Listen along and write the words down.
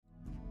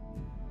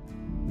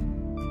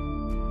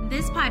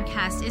This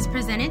podcast is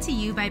presented to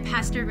you by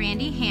Pastor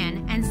Randy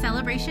Hann and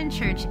Celebration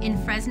Church in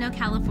Fresno,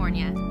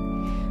 California.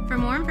 For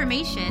more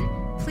information,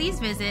 please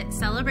visit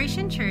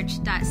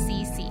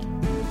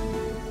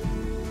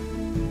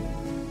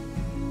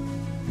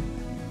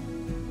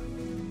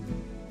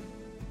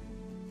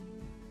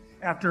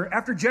celebrationchurch.cc.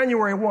 After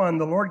January 1,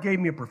 the Lord gave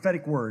me a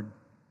prophetic word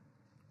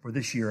for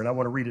this year, and I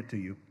want to read it to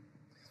you.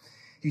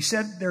 He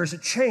said there's a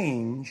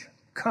change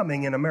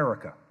coming in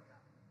America.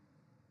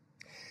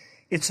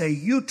 It's a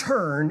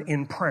U-turn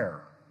in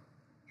prayer,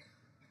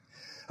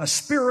 a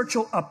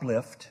spiritual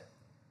uplift,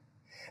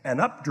 an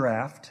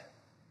updraft,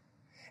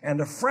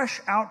 and a fresh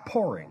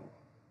outpouring.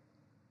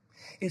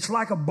 It's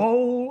like a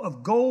bowl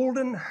of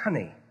golden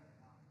honey,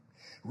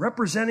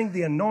 representing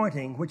the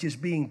anointing which is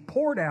being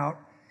poured out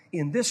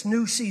in this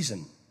new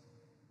season.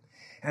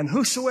 And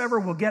whosoever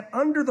will get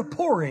under the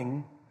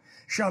pouring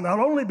shall not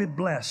only be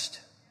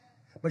blessed,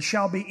 but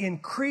shall be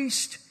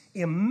increased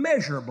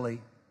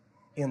immeasurably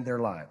in their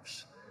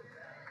lives.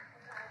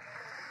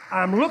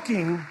 I'm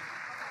looking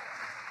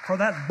for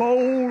that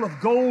bowl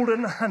of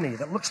golden honey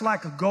that looks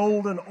like a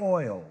golden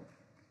oil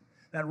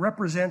that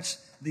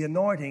represents the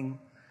anointing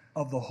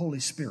of the Holy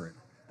Spirit.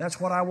 That's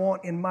what I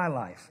want in my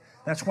life.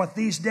 That's what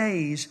these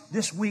days,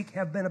 this week,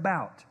 have been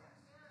about.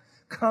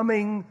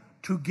 Coming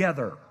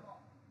together.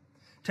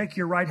 Take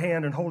your right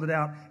hand and hold it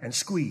out and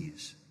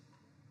squeeze.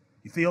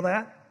 You feel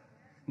that?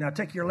 Now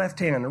take your left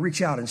hand and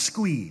reach out and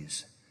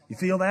squeeze. You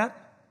feel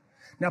that?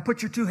 Now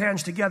put your two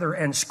hands together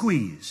and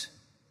squeeze.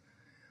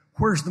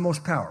 Where's the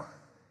most power?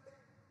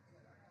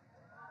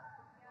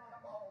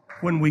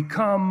 When we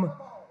come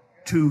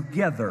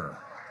together.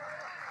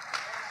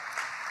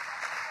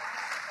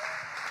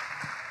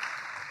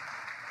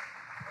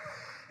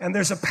 And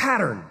there's a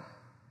pattern.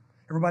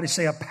 Everybody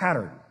say a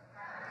pattern.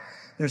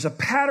 There's a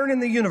pattern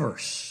in the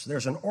universe.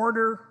 There's an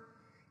order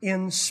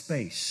in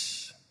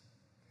space.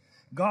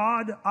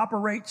 God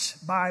operates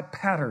by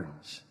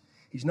patterns.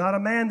 He's not a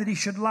man that he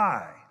should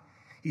lie.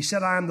 He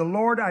said, I am the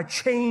Lord, I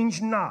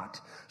change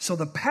not. So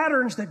the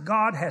patterns that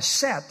God has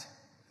set,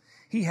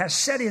 he has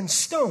set in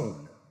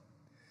stone.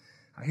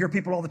 I hear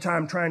people all the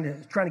time trying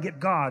to get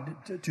God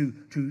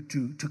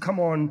to come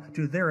on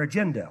to their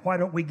agenda. Why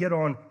don't we get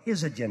on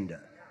his agenda?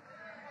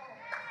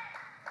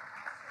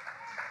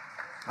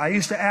 I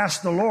used to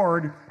ask the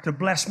Lord to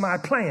bless my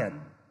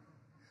plan,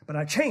 but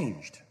I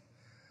changed.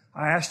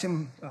 I asked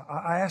him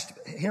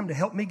to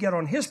help me get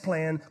on his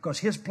plan because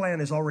his plan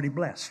is already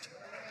blessed.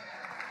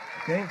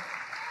 Okay?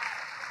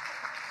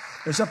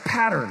 There's a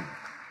pattern.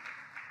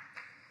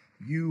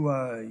 You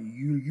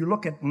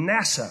look at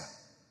NASA.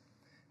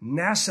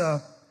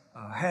 NASA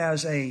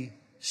has a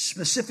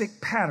specific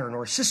pattern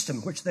or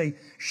system which they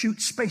shoot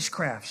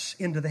spacecrafts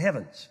into the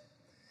heavens.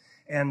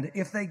 And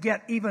if they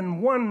get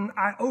even one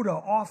iota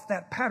off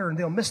that pattern,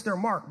 they'll miss their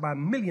mark by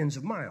millions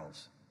of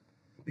miles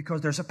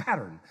because there's a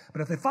pattern.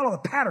 But if they follow the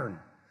pattern,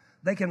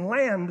 they can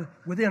land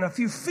within a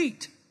few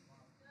feet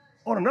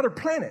on another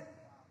planet.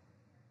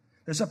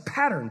 There's a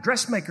pattern.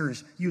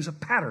 Dressmakers use a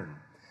pattern.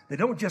 They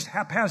don't just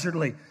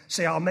haphazardly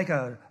say, I'll make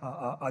a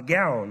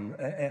gown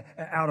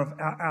out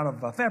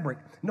of fabric.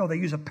 No, they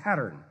use a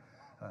pattern.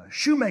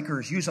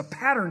 Shoemakers use a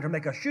pattern to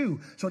make a shoe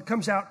so it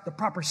comes out the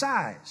proper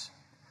size.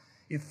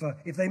 If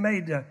they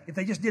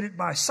just did it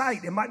by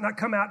sight, it might not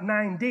come out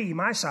 9D,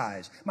 my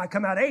size. It might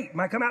come out 8,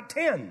 might come out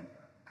 10.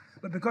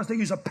 But because they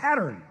use a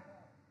pattern.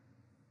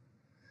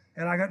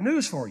 And I got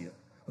news for you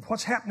with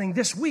what's happening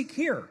this week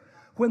here.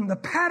 When the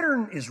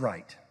pattern is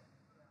right,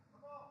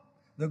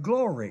 the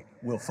glory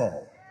will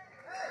fall.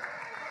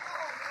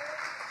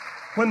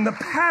 When the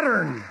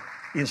pattern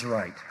is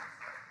right,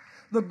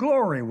 the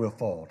glory will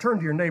fall. Turn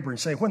to your neighbor and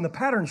say, when the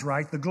pattern's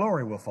right, the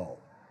glory will fall.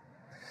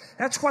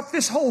 That's what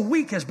this whole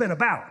week has been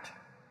about.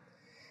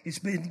 It's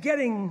been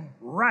getting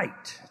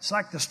right. It's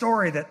like the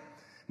story that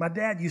my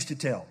dad used to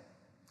tell.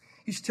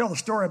 He used to tell the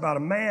story about a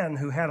man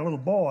who had a little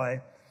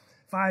boy,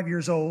 5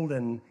 years old,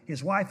 and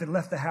his wife had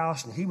left the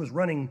house, and he was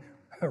running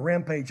a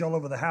rampage all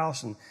over the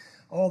house, and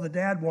all the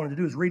dad wanted to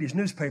do was read his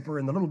newspaper,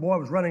 and the little boy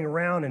was running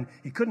around, and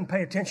he couldn't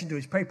pay attention to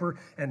his paper,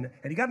 and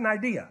he got an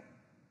idea.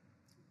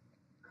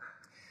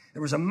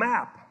 There was a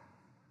map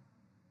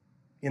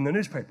in the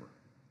newspaper.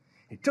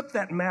 He took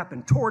that map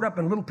and tore it up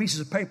in little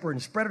pieces of paper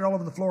and spread it all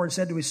over the floor and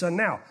said to his son,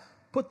 now,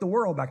 put the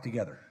world back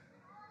together.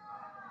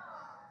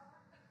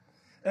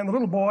 And the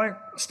little boy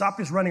stopped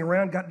his running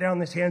around, got down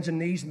on his hands and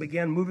knees, and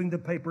began moving the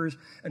papers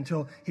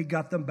until he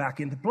got them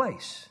back into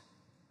place.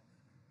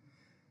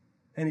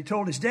 And he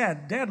told his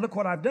dad, Dad, look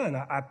what I've done.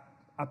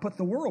 I put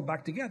the world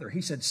back together.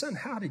 He said, son,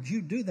 how did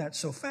you do that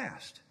so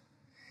fast?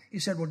 He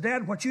said, well,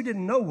 Dad, what you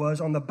didn't know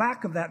was on the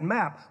back of that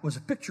map was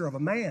a picture of a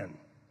man.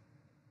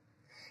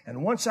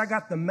 And once I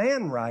got the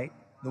man right,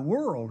 the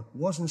world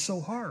wasn't so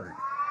hard.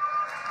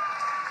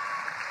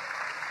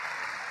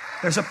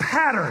 There's a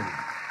pattern.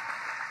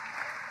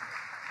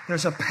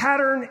 There's a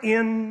pattern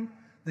in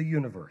the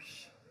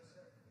universe.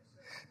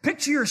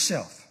 Picture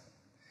yourself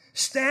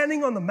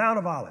standing on the Mount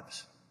of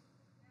Olives.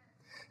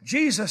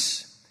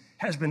 Jesus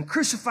has been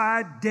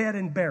crucified, dead,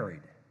 and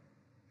buried.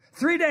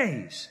 3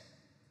 days.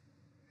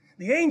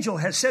 The angel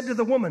has said to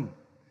the woman,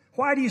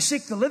 "Why do you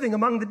seek the living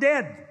among the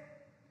dead?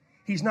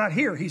 He's not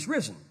here, he's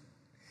risen."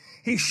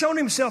 He's shown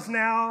himself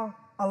now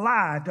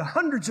alive to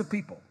hundreds of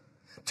people.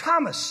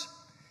 Thomas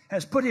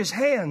has put his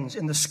hands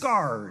in the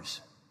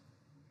scars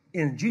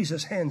in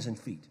Jesus' hands and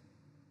feet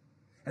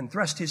and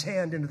thrust his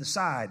hand into the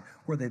side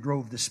where they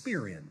drove the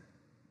spear in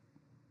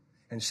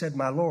and said,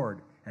 "My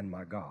Lord and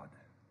my God."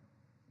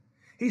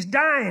 He's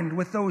dined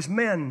with those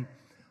men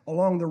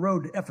along the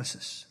road to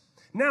Ephesus.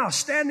 Now,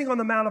 standing on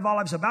the Mount of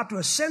Olives, about to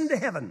ascend to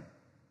heaven,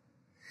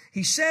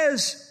 he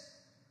says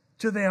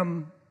to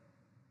them,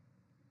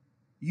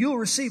 "You'll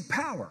receive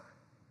power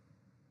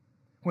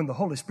when the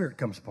Holy Spirit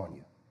comes upon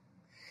you.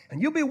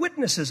 And you'll be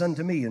witnesses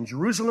unto me in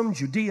Jerusalem,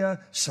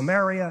 Judea,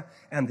 Samaria,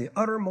 and the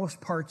uttermost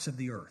parts of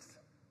the earth."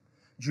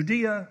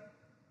 Jerusalem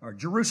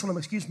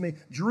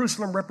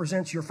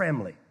represents your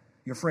family,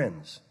 your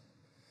friends.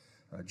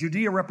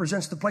 Judea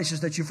represents the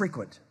places that you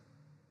frequent,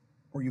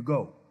 where you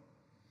go.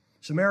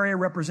 Samaria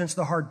represents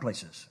the hard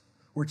places,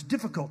 where it's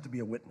difficult to be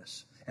a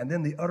witness. And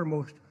then the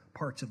uttermost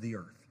parts of the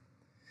earth.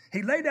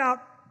 He laid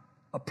out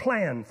a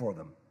plan for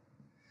them.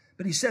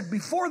 But he said,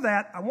 before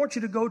that, I want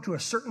you to go to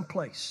a certain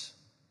place.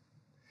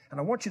 And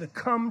I want you to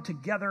come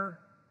together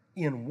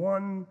in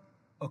one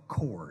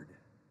accord.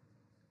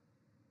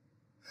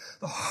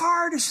 The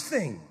hardest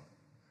thing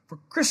for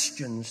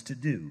Christians to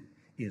do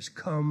is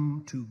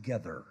come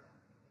together.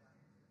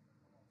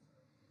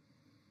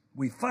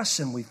 We fuss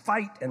and we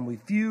fight and we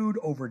feud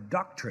over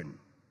doctrine.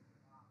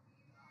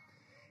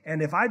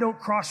 And if I don't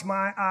cross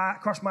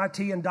my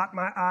T and dot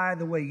my I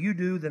the way you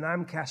do, then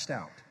I'm cast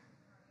out.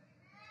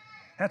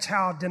 That's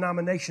how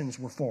denominations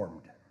were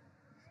formed.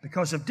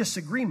 Because of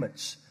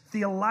disagreements,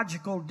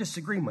 theological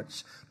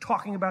disagreements,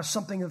 talking about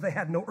something that they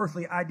had no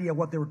earthly idea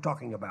what they were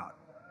talking about.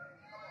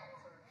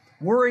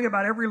 Worrying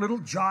about every little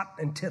jot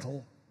and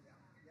tittle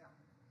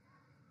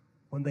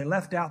when they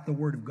left out the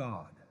Word of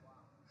God.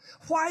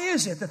 Why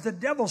is it that the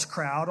devil's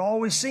crowd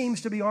always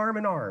seems to be arm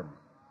in arm?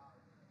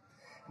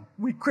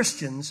 We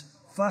Christians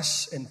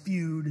fuss and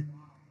feud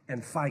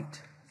and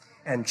fight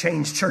and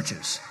change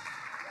churches.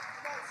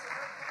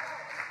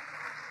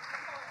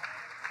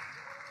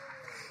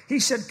 He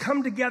said,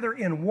 come together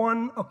in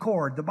one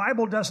accord. The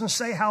Bible doesn't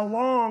say how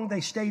long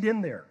they stayed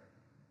in there.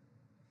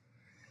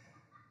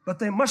 But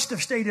they must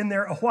have stayed in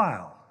there a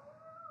while.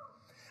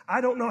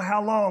 I don't know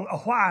how long a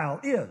while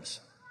is.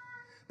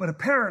 But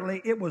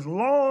apparently it was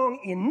long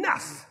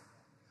enough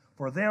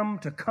for them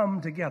to come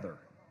together.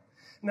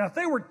 Now, if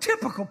they were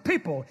typical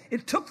people,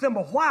 it took them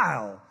a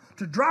while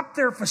to drop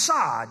their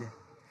facade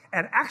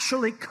and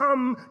actually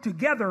come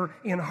together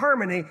in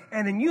harmony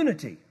and in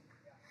unity.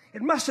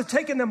 It must have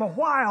taken them a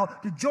while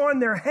to join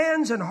their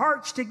hands and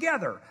hearts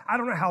together. I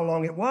don't know how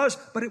long it was,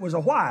 but it was a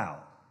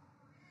while.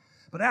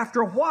 But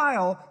after a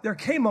while, there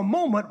came a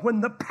moment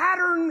when the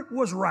pattern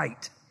was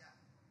right.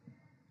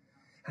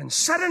 And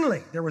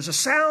suddenly, there was a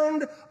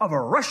sound of a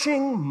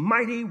rushing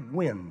mighty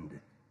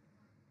wind.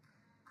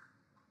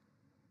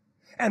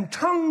 And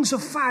tongues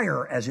of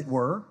fire, as it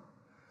were,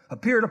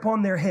 appeared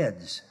upon their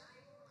heads.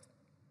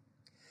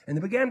 And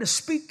they began to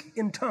speak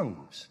in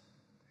tongues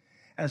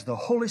as the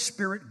Holy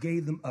Spirit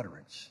gave them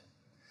utterance.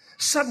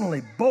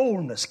 Suddenly,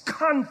 boldness,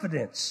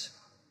 confidence.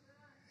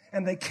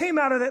 And they came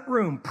out of that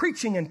room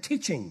preaching and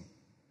teaching.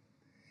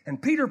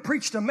 And Peter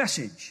preached a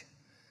message.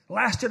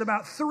 Lasted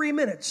about 3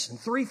 minutes, and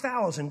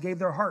 3,000 gave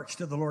their hearts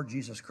to the Lord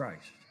Jesus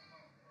Christ.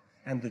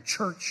 And the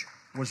church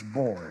was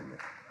born.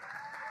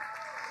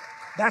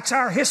 That's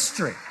our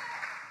history.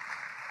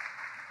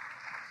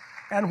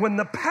 And when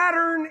the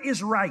pattern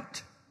is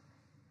right,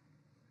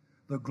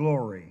 the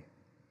glory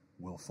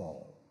will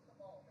fall.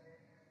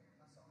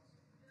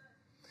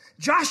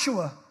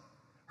 Joshua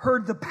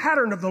heard the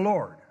pattern of the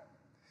Lord.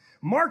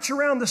 March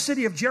around the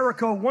city of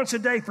Jericho once a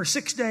day for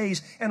 6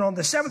 days, and on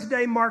the seventh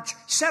day march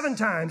 7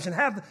 times, and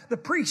have the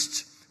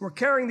priests who were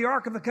carrying the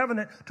Ark of the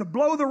Covenant to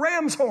blow the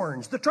ram's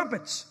horns, the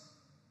trumpets,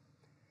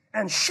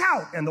 and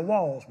shout, and the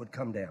walls would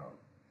come down.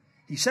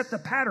 He set the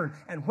pattern,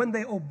 and when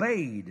they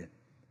obeyed,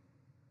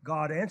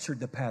 God answered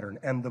the pattern,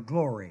 and the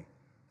glory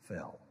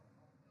fell.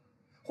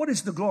 What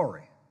is the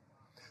glory?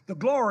 The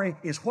glory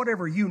is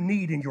whatever you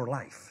need in your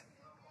life.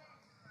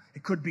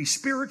 It could be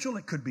spiritual,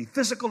 it could be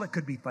physical, it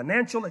could be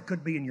financial, it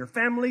could be in your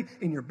family,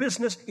 in your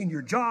business, in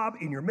your job,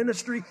 in your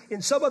ministry, in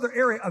some other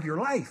area of your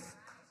life.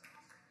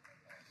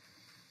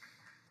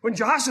 When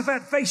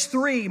Jehoshaphat faced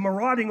 3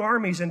 marauding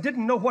armies and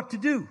didn't know what to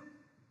do,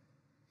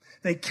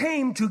 they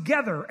came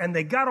together and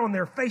they got on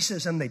their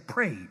faces and they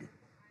prayed.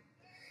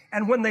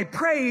 And when they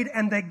prayed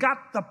and they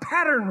got the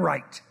pattern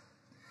right,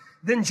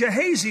 then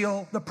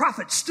Jehaziel, the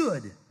prophet,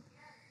 stood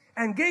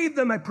and gave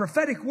them a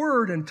prophetic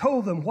word and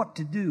told them what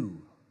to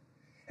do.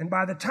 And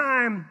by the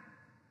time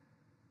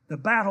the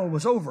battle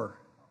was over,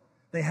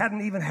 they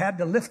hadn't even had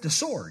to lift a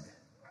sword.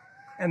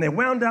 And they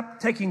wound up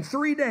taking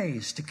 3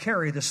 days to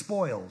carry the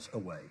spoils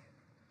away.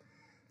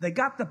 They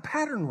got the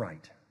pattern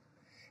right.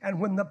 And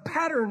when the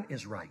pattern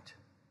is right,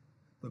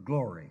 the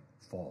glory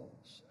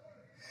falls.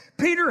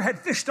 Peter had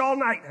fished all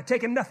night, had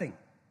taken nothing.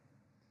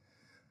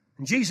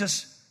 And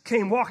Jesus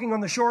came walking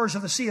on the shores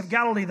of the Sea of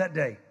Galilee that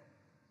day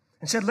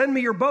and said, "Lend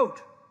me your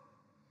boat."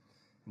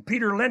 And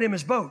Peter lent him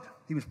his boat.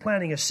 He was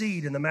planting a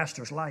seed in the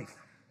Master's life.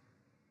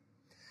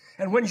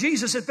 And when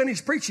Jesus had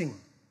finished preaching,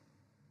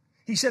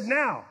 he said,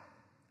 "Now,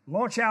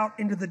 launch out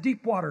into the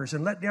deep waters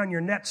and let down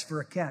your nets for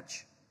a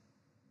catch."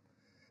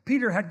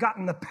 Peter had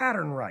gotten the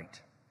pattern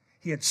right.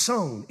 He had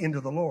sown into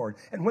the Lord.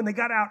 And when they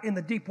got out in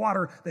the deep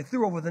water, they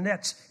threw over the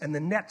nets, and the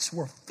nets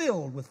were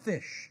filled with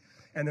fish.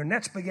 And their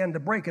nets began to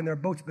break, and their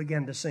boats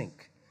began to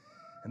sink.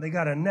 And they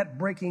got a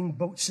net-breaking,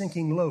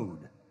 boat-sinking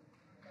load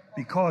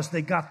because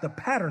they got the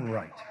pattern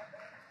right.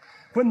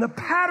 When the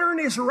pattern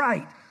is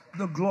right,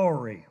 the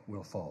glory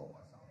will fall.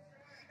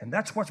 And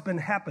that's what's been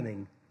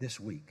happening this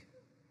week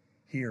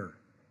here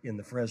in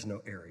the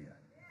Fresno area.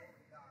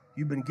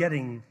 You've been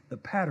getting the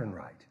pattern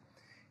right.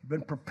 You've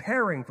been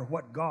preparing for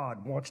what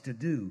God wants to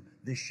do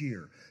this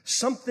year.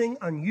 Something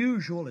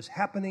unusual is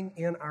happening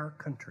in our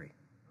country.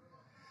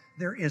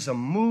 There is a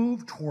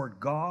move toward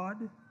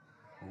God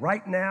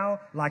right now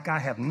like I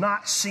have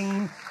not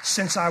seen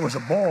since I was a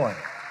boy.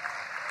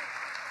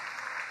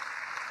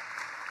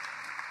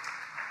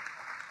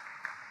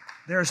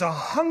 There's a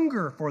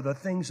hunger for the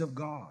things of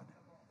God.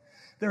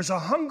 There's a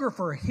hunger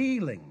for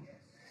healing.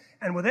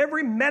 And with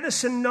every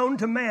medicine known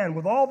to man,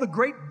 with all the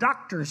great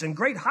doctors and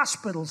great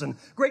hospitals and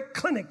great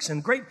clinics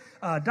and great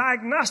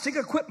diagnostic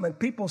equipment,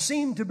 people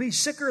seem to be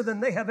sicker than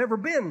they have ever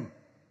been.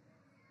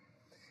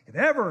 If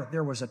ever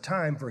there was a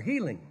time for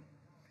healing,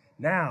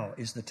 now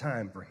is the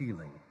time for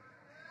healing.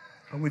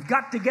 But we've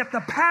got to get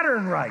the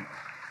pattern right.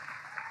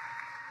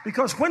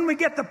 Because when we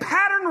get the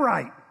pattern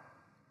right,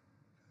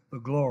 the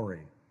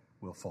glory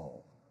will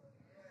fall.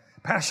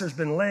 Pastor's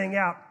been laying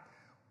out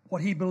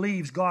what he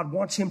believes God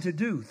wants him to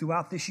do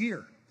throughout this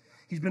year.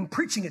 He's been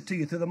preaching it to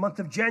you through the month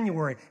of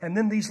January, and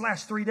then these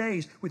last 3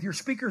 days with your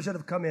speakers that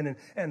have come in.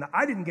 And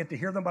I didn't get to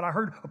hear them, but I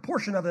heard a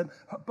portion of them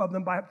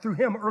through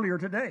him earlier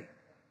today.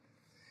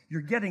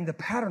 You're getting the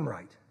pattern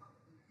right.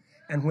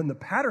 And when the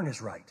pattern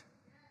is right,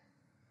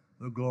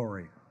 the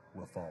glory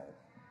will fall.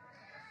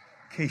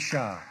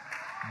 Kesha,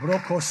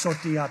 broko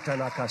sotiata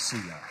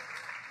nakasiya.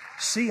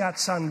 Siyat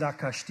sanda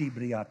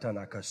kashtibriata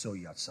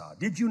nakasoyatsa.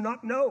 Did you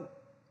not know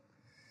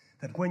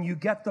that when you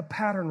get the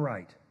pattern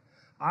right,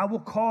 I will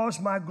cause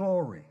my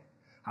glory,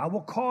 I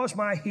will cause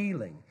my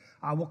healing,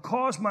 I will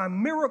cause my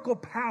miracle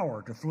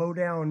power to flow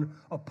down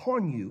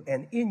upon you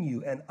and in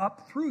you and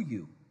up through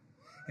you,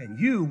 and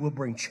you will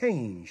bring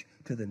change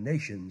to the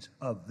nations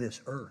of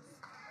this earth.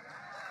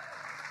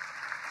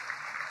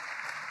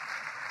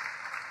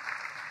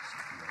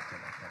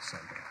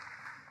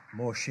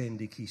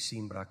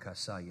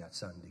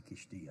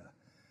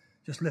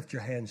 Just lift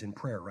your hands in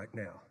prayer right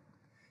now.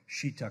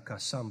 Shita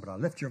kasambra.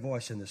 Lift your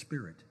voice in the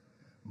Spirit.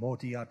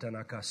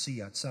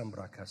 Motiatanakasia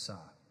sambra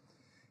kasa.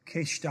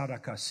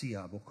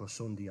 Keshtadakasia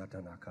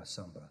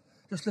bokosundiatanakasambra.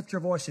 Just lift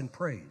your voice in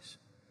praise.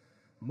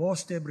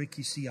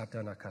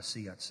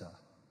 Mostebrikisiatanakasiatsa.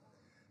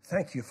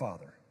 Thank you,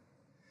 Father.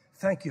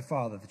 Thank you,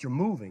 Father, that you're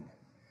moving.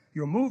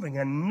 You're moving,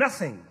 and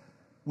nothing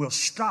will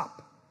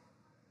stop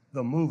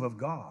the move of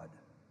God.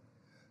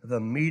 The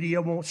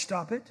media won't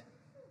stop it.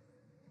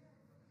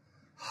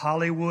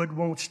 Hollywood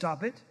won't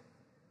stop it.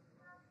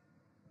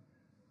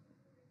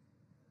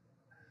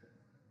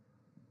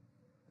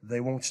 They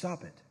won't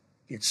stop it.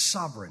 It's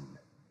sovereign.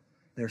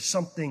 There's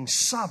something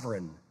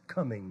sovereign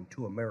coming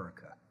to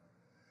America.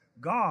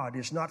 God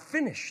is not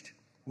finished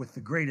with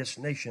the greatest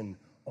nation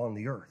on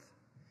the earth.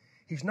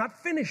 He's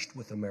not finished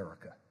with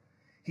America.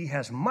 He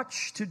has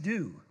much to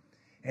do,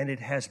 and it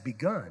has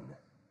begun.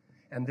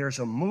 And there's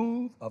a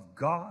move of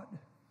God.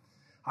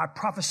 I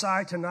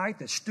prophesy tonight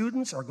that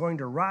students are going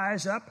to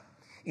rise up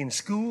in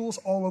schools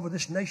all over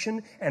this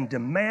nation and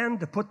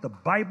demand to put the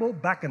Bible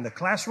back in the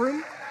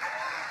classroom.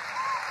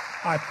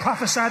 I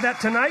prophesy that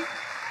tonight.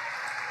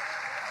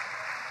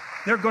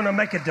 They're going to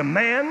make a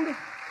demand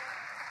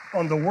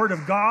on the Word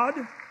of God.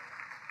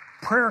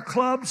 Prayer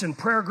clubs and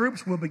prayer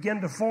groups will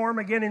begin to form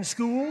again in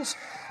schools.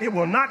 It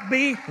will not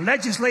be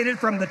legislated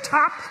from the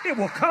top. It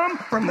will come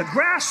from the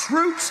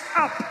grassroots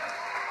up.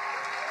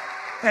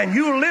 And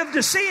you'll live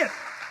to see it.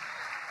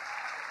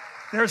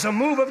 There's a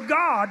move of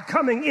God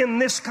coming in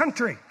this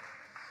country.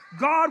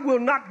 God will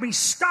not be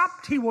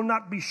stopped. He will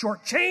not be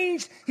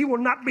shortchanged. He will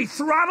not be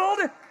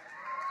throttled.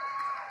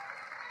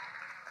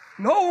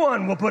 No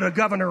one will put a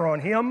governor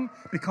on him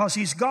because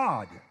he's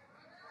God.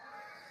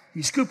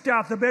 He scooped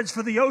out the beds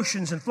for the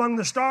oceans and flung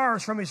the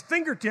stars from his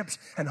fingertips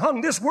and hung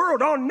this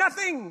world on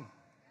nothing.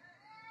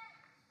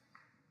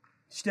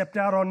 Stepped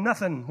out on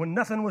nothing when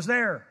nothing was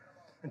there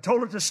and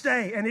told it to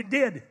stay, and it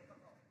did.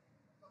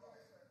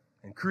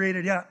 And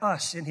created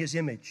us in his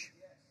image.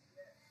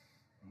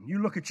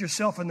 You look at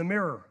yourself in the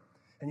mirror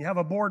and you have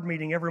a board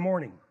meeting every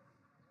morning.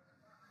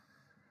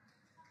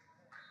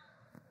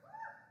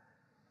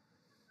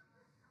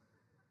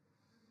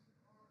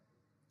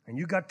 And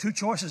you got two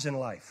choices in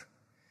life.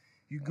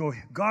 You can go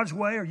God's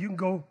way or you can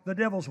go the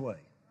devil's way.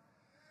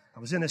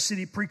 I was in a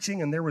city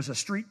preaching and there was a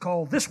street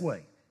called This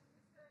Way.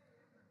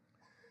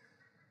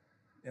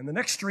 And the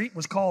next street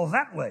was called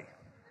That Way.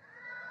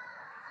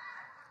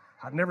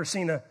 I've never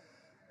seen a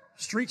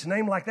street's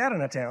named like that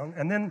in a town.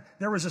 And then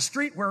there was a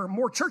street where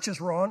more churches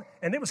were on,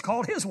 and it was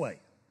called His Way.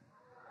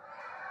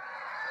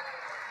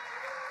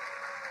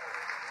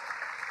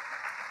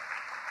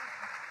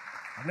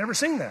 I've never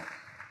seen that.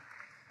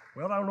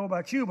 Well, I don't know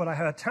about you, but I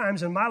had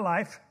times in my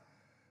life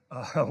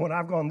when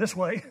I've gone this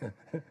way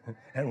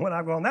and when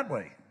I've gone that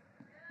way.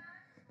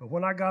 But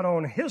when I got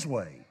on His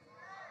way,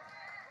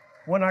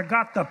 when I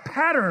got the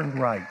pattern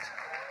right,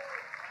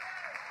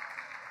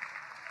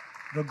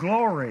 the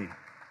glory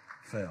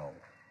fell.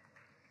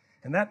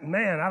 And that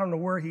man, I don't know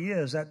where he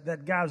is.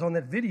 That guy was on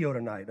that video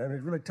tonight. I mean,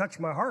 it really touched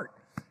my heart.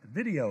 The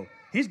video,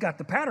 he's got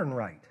the pattern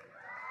right.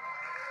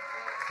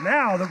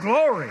 Now the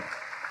glory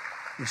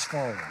is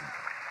falling.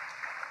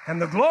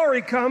 And the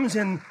glory comes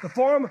in the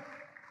form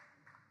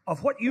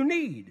of what you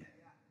need.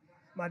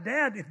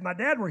 If my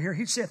dad were here,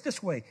 he'd say it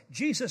this way: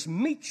 Jesus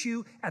meets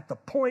you at the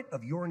point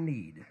of your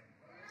need.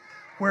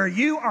 Where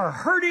you are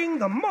hurting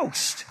the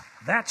most,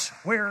 that's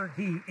where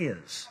He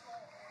is.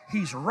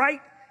 He's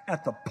right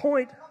at the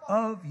point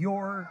of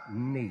your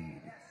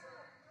need.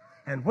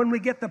 And when we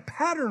get the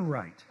pattern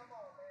right,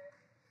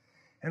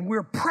 and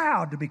we're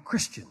proud to be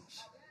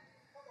Christians,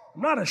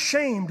 I'm not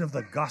ashamed of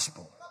the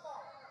gospel,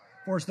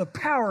 for it's the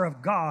power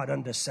of God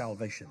unto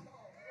salvation.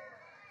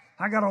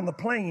 I got on the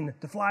plane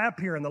to fly up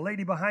here, and the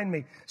lady behind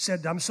me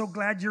said, "I'm so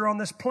glad you're on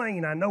this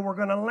plane. I know we're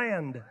going to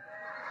land."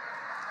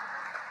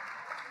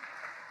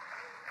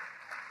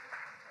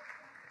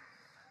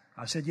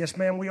 I said, "Yes,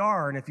 ma'am, we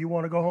are. And if you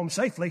want to go home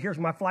safely, here's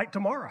my flight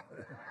tomorrow."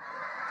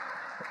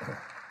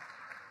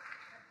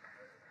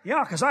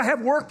 Yeah, because I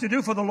have work to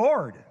do for the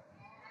Lord.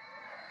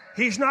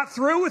 He's not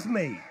through with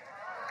me.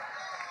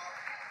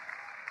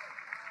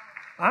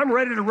 I'm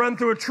ready to run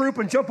through a troop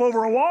and jump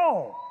over a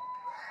wall.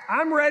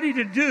 I'm ready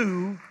to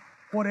do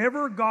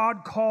whatever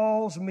God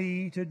calls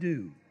me to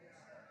do.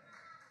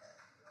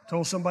 I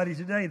told somebody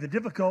today, the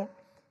difficult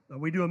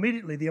we do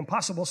immediately, the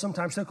impossible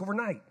sometimes take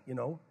overnight, you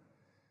know.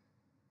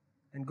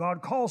 And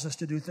God calls us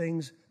to do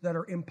things that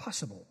are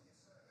impossible.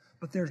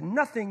 But there's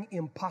nothing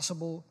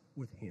impossible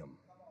with Him.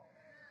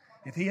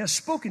 If He has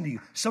spoken to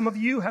you, some of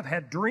you have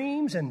had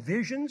dreams and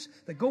visions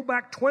that go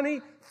back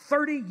 20,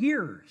 30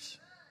 years,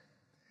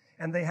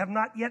 and they have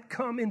not yet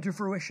come into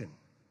fruition.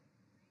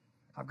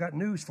 I've got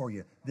news for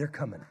you. They're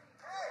coming.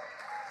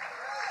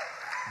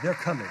 They're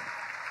coming.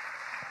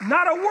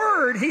 Not a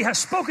word He has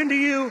spoken to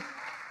you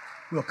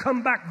will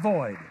come back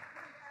void.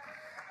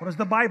 What does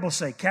the Bible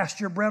say? Cast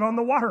your bread on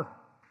the water,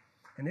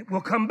 and it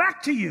will come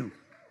back to you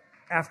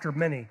after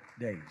many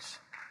days.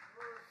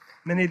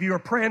 Many of you are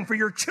praying for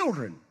your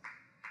children,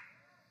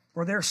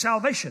 for their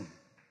salvation.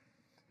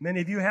 Many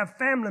of you have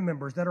family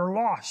members that are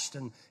lost,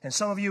 and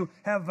some of you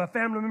have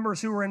family members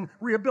who are in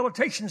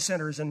rehabilitation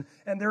centers, and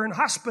they're in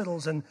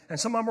hospitals, and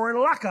some of them are in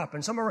lockup,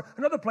 and some are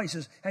in other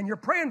places, and you're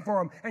praying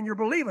for them, and you're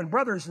believing,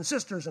 brothers and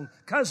sisters and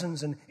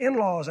cousins and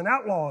in-laws and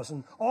outlaws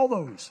and all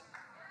those.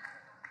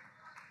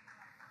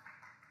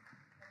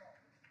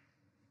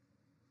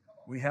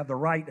 We have the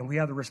right and we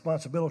have the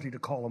responsibility to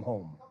call them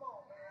home.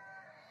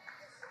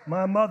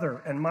 My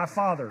mother and my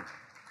father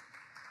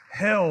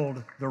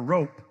held the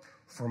rope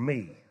for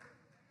me.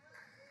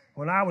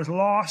 When I was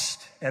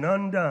lost and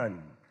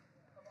undone,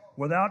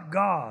 without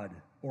God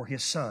or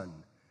His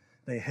Son,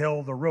 they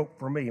held the rope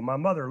for me. My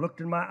mother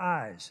looked in my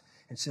eyes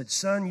and said,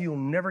 "Son, you'll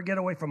never get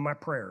away from my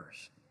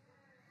prayers."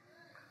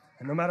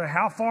 And no matter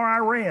how far I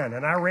ran,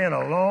 and I ran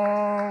a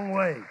long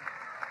way,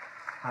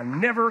 I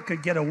never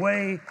could get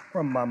away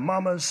from my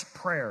mama's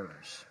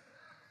prayers.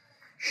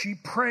 She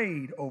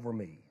prayed over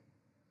me.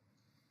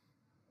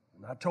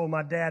 And I told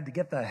my dad to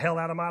get the hell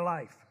out of my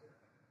life.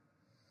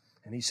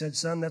 And he said,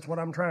 "Son, that's what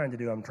I'm trying to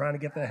do. I'm trying to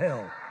get the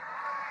hell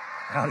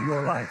out of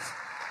your life."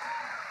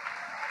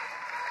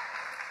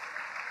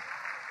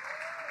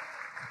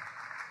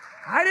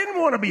 I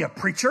didn't want to be a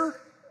preacher.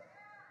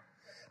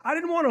 I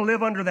didn't want to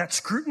live under that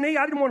scrutiny.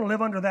 I didn't want to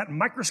live under that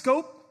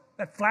microscope,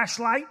 that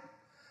flashlight.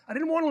 I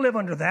didn't want to live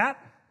under that.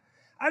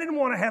 I didn't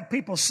want to have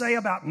people say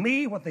about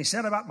me what they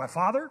said about my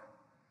father.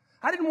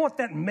 I didn't want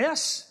that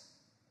mess.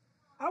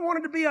 I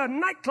wanted to be a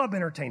nightclub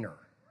entertainer.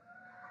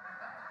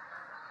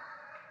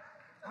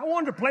 I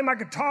wanted to play my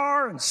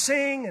guitar and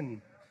sing,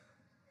 and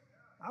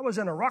I was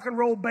in a rock and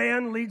roll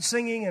band, lead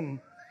singing,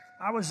 and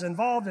I was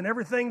involved in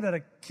everything that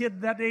a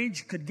kid that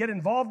age could get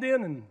involved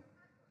in, and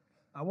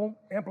I won't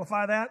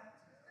amplify that.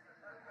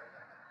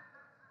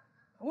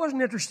 I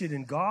wasn't interested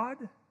in God.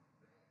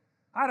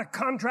 I had a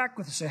contract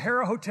with the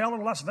Sahara Hotel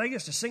in Las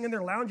Vegas to sing in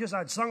their lounges.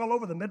 I'd sung all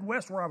over the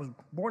Midwest where I was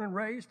born and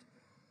raised.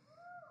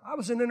 I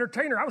was an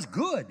entertainer. I was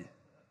good.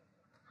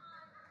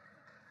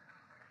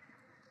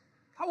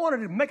 I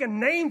wanted to make a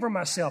name for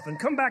myself and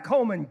come back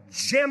home and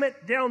jam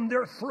it down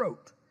their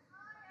throat.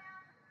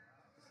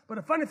 But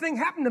a funny thing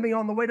happened to me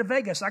on the way to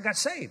Vegas. I got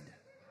saved.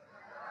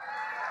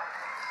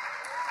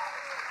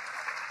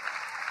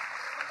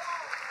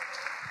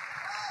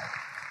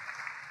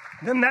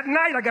 Then that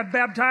night I got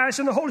baptized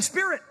in the Holy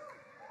Spirit.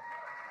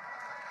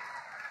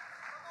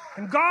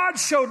 And God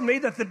showed me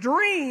that the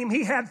dream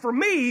He had for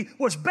me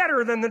was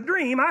better than the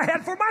dream I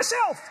had for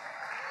myself.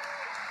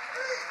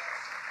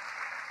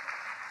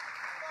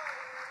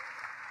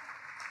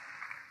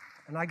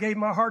 And I gave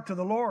my heart to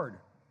the Lord.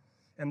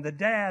 And the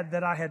dad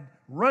that I had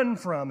run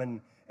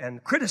from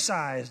and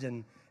criticized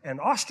and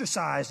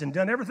ostracized and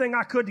done everything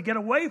I could to get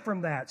away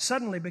from that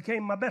suddenly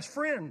became my best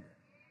friend.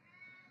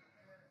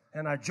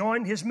 And I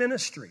joined his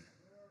ministry.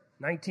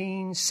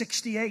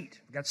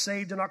 1968. Got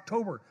saved in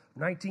October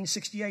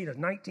 1968 at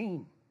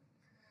 19.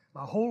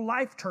 My whole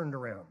life turned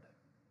around.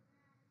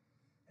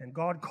 And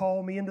God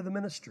called me into the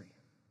ministry.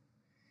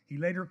 He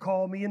later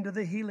called me into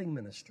the healing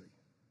ministry.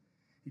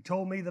 He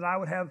told me that I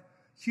would have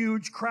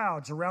huge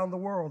crowds around the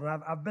world,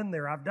 and I've been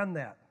there. I've done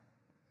that.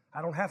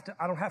 I don't have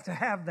to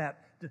have that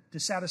to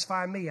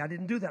satisfy me. I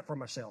didn't do that for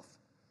myself.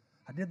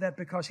 I did that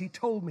because He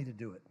told me to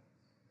do it.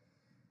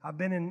 I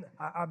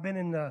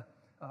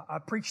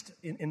preached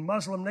in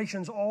Muslim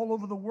nations all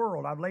over the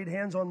world. I've laid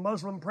hands on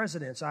Muslim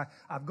presidents.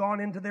 I've gone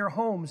into their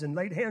homes and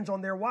laid hands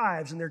on their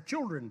wives and their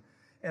children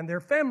and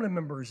their family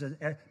members,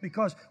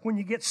 because when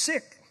you get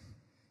sick,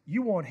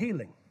 you want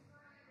healing.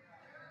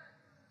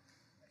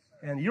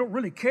 And you don't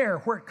really care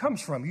where it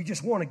comes from. You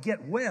just want to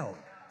get well.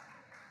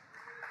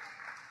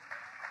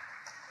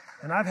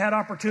 And I've had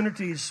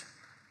opportunities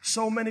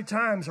so many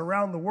times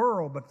around the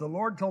world, but the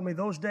Lord told me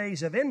those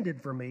days have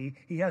ended for me.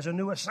 He has a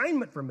new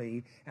assignment for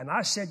me. And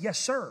I said, yes,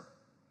 sir.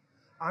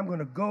 I'm going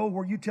to go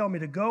where you tell me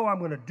to go. I'm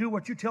going to do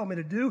what you tell me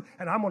to do.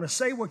 And I'm going to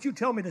say what you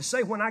tell me to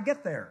say when I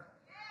get there.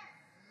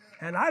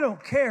 And I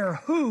don't care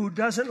who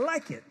doesn't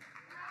like it.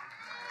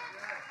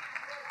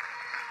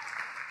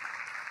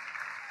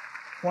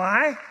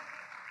 Why?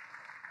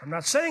 I'm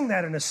not saying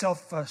that in a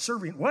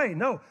self-serving way.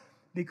 No,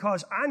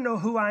 because I know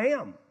who I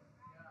am.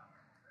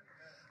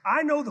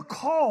 I know the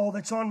call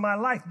that's on my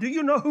life. Do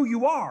you know who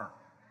you are?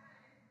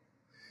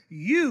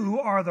 You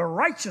are the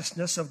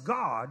righteousness of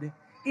God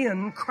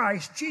in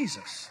Christ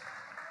Jesus.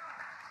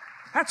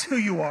 That's who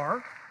you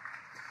are.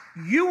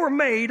 You were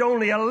made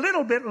only a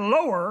little bit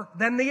lower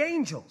than the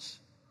angels.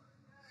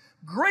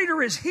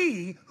 Greater is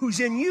He who's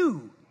in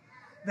you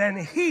than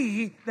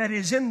he that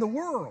is in the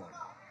world.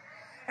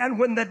 And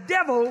when the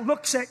devil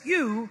looks at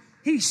you,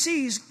 he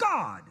sees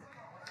God,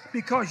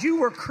 because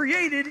you were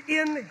created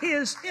in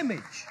His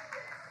image.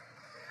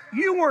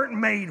 You weren't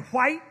made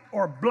white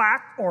or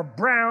black or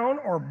brown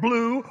or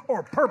blue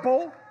or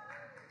purple.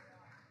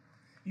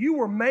 You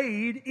were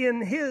made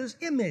in His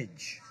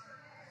image.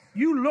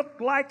 You look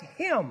like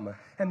Him.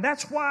 And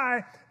that's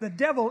why the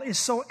devil is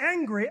so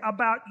angry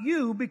about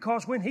you,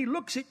 because when he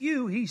looks at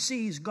you, he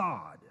sees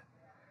God.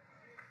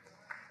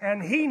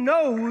 And he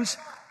knows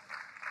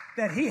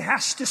that he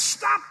has to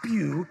stop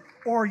you,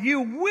 or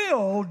you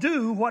will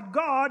do what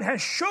God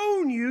has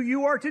shown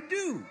you are to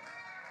do.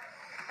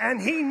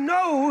 And he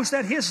knows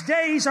that his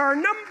days are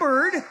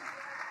numbered.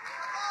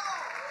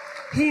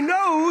 He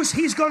knows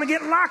he's going to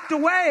get locked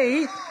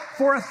away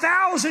for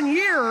 1,000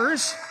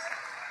 years.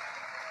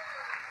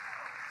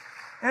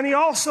 And he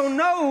also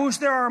knows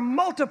there are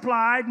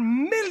multiplied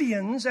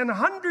millions and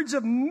hundreds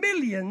of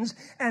millions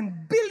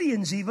and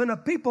billions even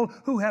of people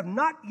who have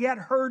not yet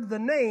heard the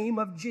name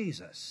of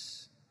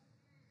Jesus.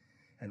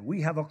 And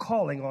we have a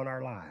calling on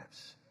our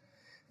lives.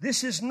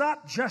 This is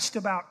not just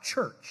about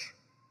church.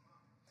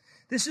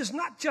 This is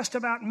not just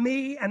about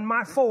me and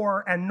my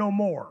four and no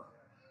more.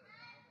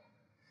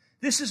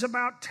 This is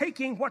about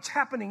taking what's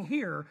happening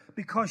here,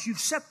 because you've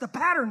set the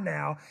pattern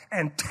now,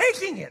 and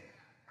taking it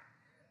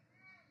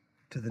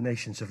to the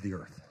nations of the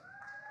earth.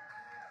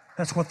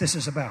 That's what this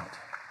is about.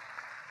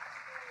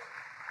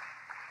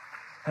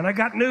 And I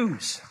got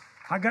news.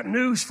 I got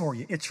news for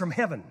you. It's from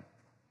heaven.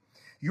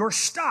 Your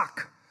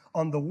stock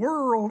on the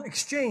world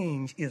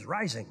exchange is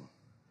rising,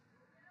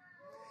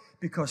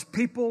 because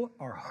people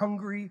are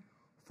hungry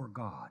for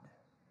God.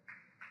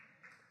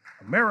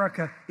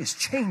 America is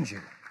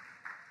changing.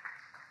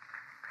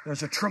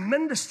 There's a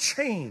tremendous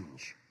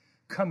change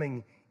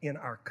coming in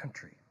our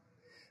country.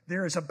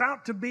 There is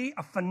about to be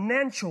a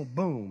financial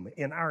boom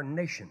in our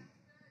nation.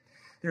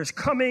 There's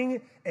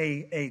coming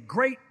a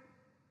great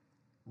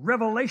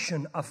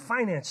revelation of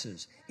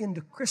finances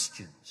into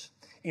Christians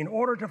in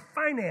order to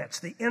finance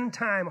the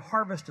end-time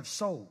harvest of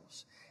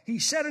souls. He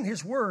said in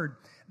His Word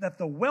that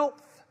the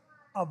wealth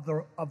of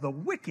the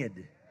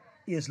wicked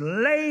is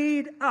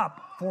laid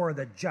up for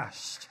the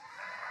just.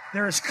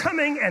 There is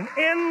coming an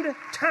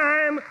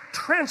end-time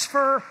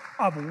transfer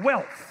of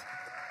wealth.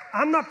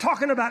 I'm not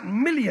talking about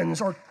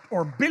millions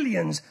or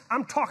billions.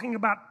 I'm talking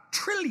about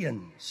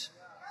trillions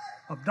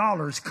of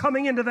dollars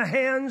coming into the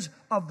hands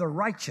of the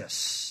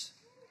righteous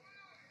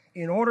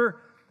in order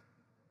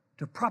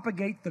to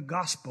propagate the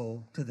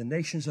gospel to the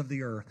nations of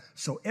the earth,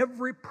 so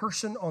every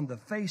person on the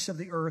face of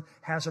the earth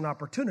has an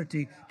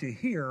opportunity to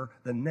hear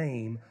the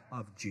name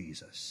of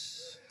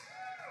Jesus.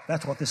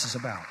 That's what this is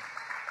about.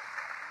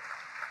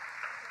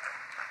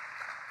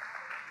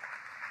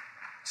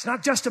 It's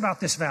not just about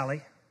this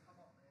valley.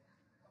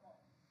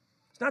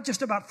 It's not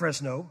just about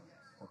Fresno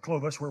or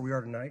Clovis, where we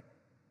are tonight.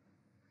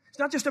 It's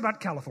not just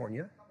about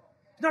California.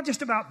 It's not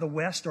just about the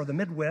West or the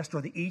Midwest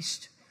or the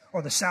East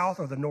or the South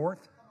or the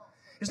North.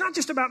 It's not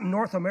just about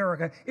North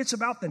America. It's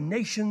about the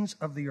nations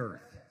of the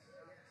earth.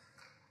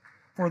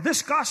 For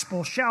this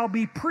gospel shall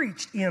be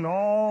preached in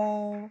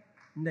all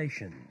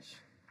nations.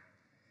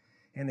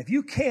 And if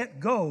you can't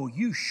go,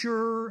 you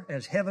sure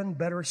as heaven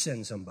better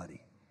send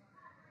somebody.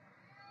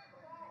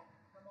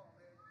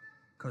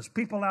 Because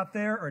people out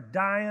there are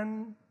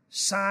dying,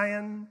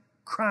 sighing,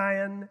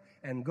 crying,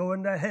 and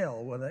going to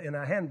hell in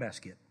a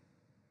handbasket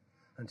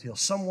until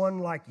someone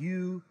like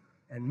you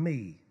and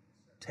me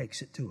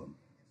takes it to them.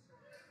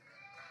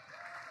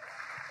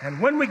 And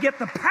when we get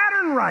the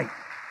pattern right,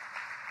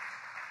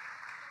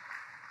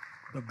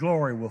 the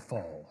glory will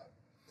fall.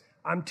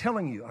 I'm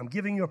telling you, I'm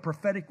giving you a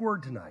prophetic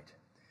word tonight.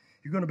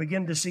 You're going to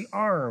begin to see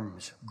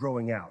arms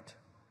growing out.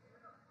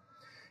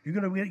 You're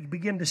going to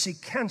begin to see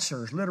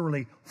cancers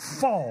literally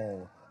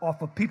fall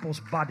off of people's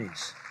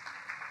bodies.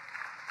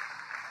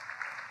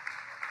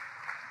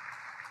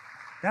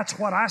 That's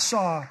what I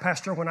saw,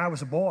 Pastor, when I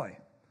was a boy.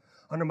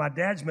 Under my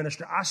dad's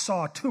ministry, I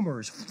saw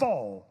tumors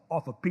fall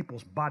off of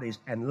people's bodies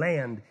and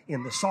land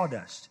in the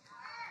sawdust.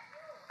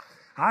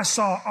 I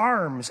saw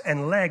arms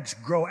and legs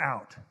grow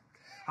out.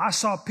 I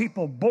saw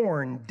people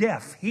born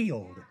deaf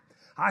healed.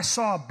 I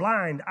saw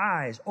blind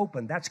eyes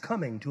open. That's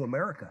coming to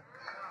America.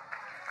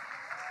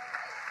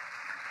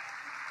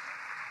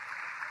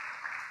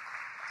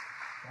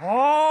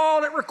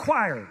 All it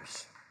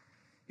requires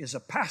is a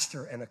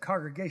pastor and a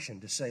congregation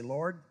to say,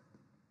 Lord,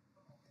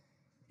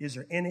 is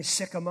there any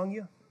sick among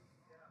you?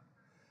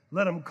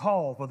 Let them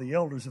call for the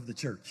elders of the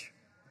church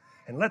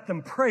and let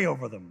them pray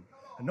over them,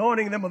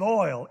 anointing them with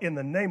oil in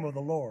the name of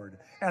the Lord.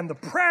 And the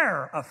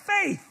prayer of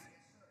faith,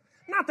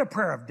 not the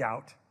prayer of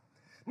doubt,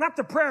 not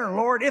the prayer,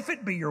 Lord, if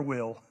it be your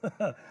will.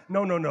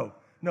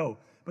 No.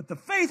 But the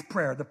faith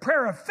prayer, the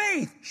prayer of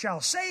faith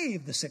shall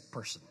save the sick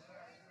person.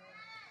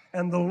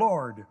 And the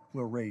Lord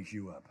will raise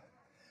you up.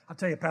 I'll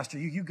tell you, Pastor,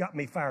 you got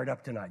me fired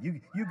up tonight. You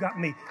got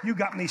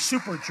me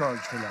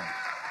supercharged tonight.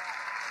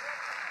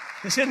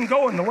 This isn't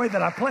going the way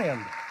that I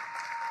planned.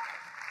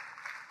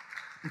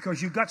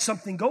 Because you've got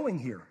something going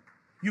here.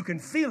 You can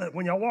feel it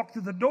when you walk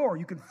through the door.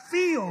 You can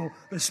feel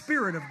the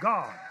Spirit of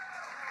God.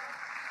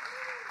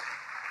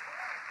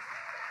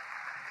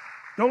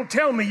 Don't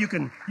tell me you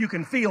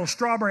can feel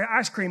strawberry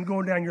ice cream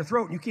going down your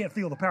throat and you can't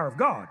feel the power of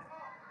God.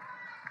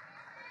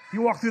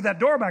 You walk through that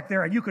door back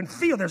there and you can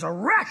feel there's a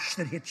rush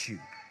that hits you.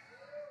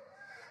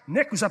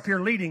 Nick was up here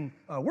leading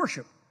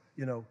worship.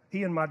 You know,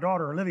 he and my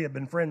daughter Olivia had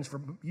been friends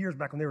for years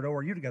back when they were at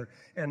ORU together.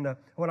 And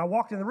when I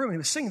walked in the room, he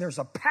was singing. There was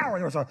a power.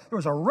 There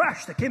was a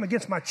rush that came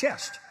against my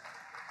chest.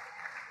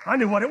 I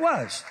knew what it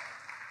was.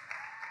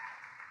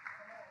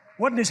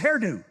 Wasn't his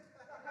hairdo.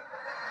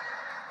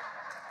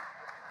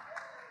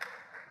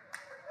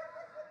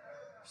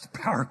 It's the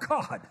power of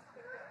God.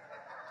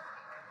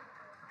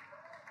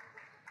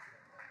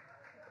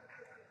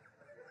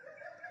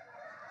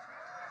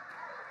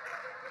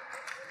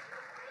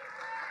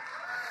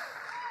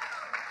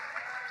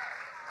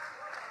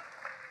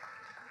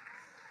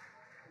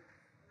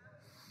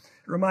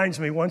 Reminds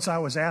me, once I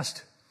was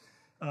asked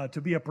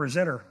to be a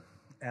presenter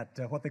at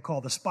what they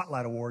call the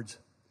Spotlight Awards.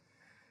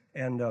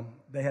 And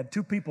they had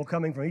two people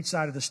coming from each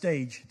side of the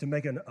stage to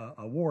make an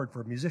award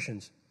for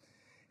musicians.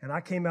 And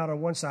I came out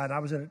on one side. I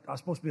was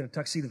supposed to be in a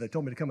tuxedo. They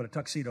told me to come in a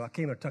tuxedo. I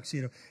came in a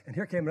tuxedo. And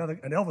here came an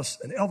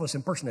Elvis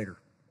impersonator.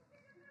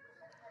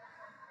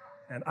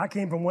 And I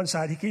came from one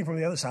side. He came from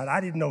the other side.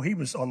 I didn't know he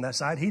was on that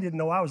side. He didn't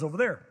know I was over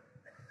there.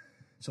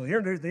 So they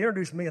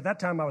introduced me. At that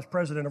time, I was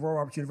president of Oral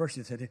Roberts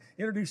University. They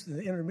introduced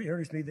me.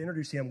 They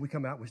introduced him. We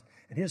come out,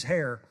 and his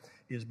hair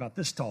is about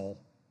this tall.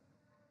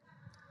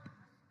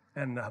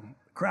 And the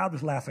crowd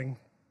was laughing.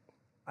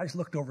 I just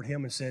looked over at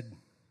him and said,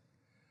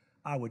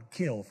 I would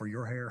kill for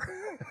your hair.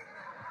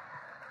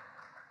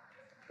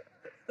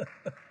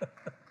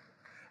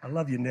 I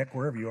love you, Nick,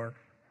 wherever you are.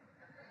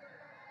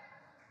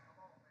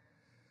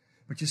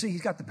 But you see,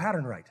 he's got the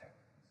pattern right.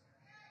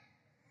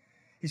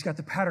 He's got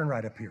the pattern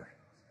right up here.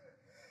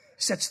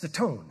 Sets the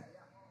tone.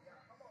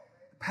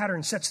 The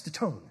pattern sets the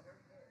tone.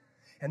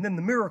 And then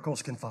the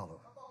miracles can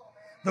follow.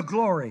 The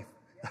glory.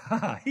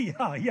 Yeah,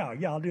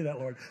 I'll do that,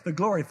 Lord. The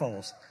glory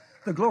falls.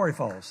 The glory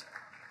falls.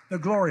 The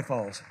glory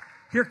falls.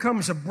 Here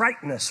comes a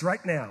brightness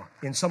right now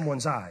in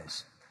someone's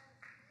eyes.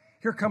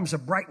 Here comes a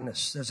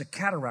brightness. There's a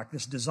cataract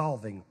that's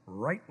dissolving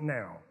right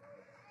now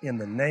in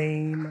the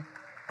name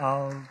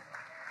of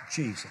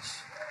Jesus.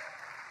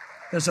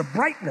 There's a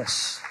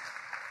brightness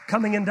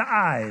coming into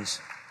eyes.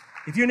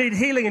 If you need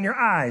healing in your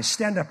eyes,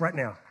 stand up right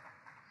now.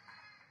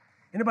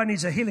 Anybody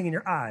needs a healing in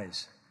your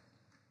eyes?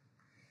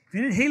 If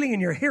you need healing in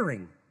your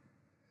hearing,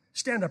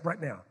 stand up right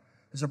now.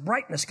 There's a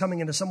brightness coming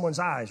into someone's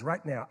eyes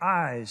right now.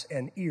 Eyes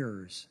and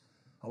ears.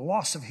 A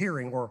loss of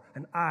hearing or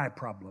an eye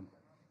problem.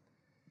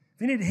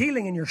 If you need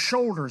healing in your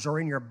shoulders or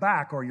in your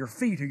back or your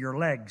feet or your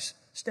legs,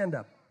 stand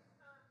up.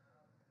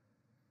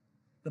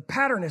 The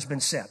pattern has been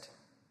set.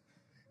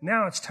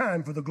 Now it's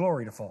time for the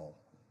glory to fall.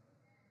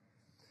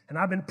 And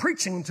I've been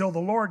preaching until the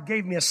Lord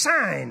gave me a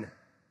sign.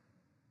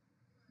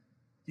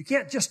 You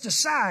can't just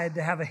decide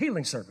to have a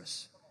healing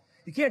service.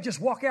 You can't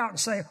just walk out and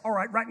say, all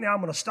right now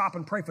I'm going to stop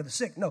and pray for the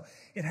sick. No,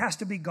 it has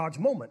to be God's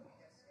moment.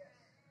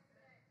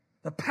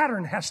 The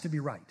pattern has to be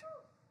right.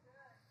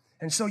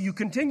 And so you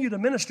continue to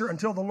minister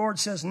until the Lord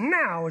says,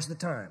 now is the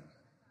time.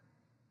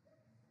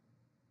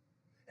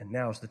 And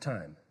now is the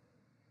time.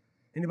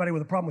 Anybody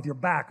with a problem with your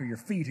back or your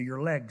feet or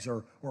your legs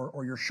or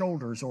your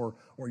shoulders or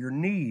your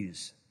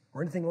knees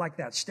or anything like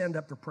that, stand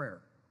up for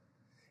prayer.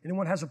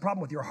 Anyone has a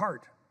problem with your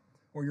heart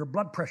or your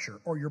blood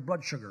pressure or your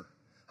blood sugar,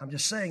 I'm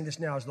just saying this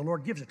now as the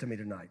Lord gives it to me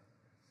tonight.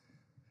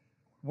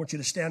 I want you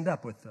to stand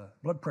up with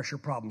blood pressure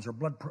problems or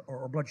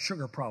blood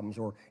sugar problems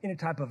or any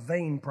type of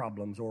vein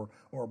problems or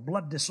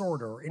blood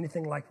disorder or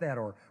anything like that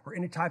or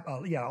any type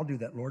of, I'll do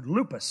that, Lord,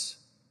 lupus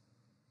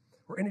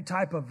or any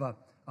type of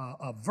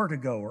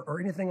vertigo or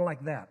anything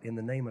like that in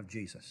the name of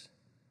Jesus.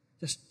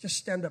 Just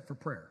stand up for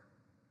prayer.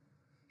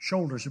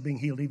 Shoulders are being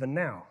healed even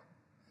now.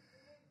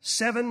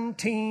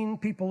 17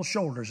 people's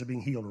shoulders are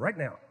being healed right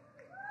now.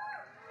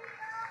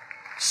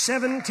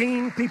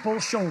 17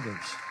 people's shoulders.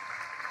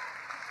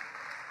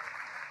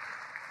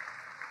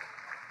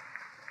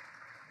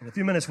 In a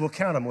few minutes, we'll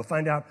count them. We'll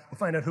find out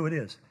who it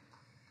is.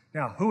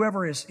 Now,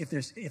 whoever is, if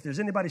there's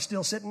anybody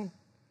still sitting,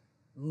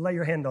 lay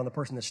your hand on the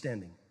person that's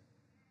standing.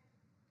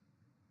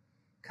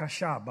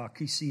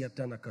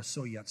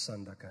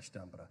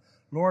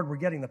 Lord, we're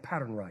getting the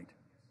pattern right.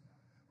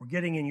 We're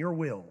getting in your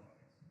will.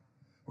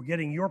 We're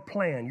getting your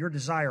plan, your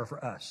desire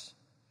for us.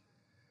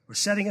 We're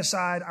setting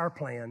aside our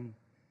plan,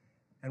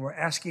 and we're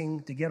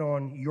asking to get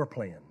on your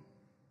plan.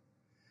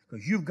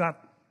 Because you've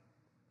got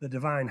the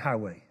divine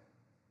highway.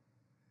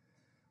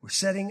 We're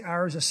setting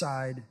ours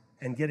aside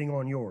and getting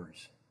on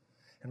yours.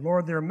 And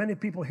Lord, there are many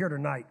people here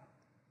tonight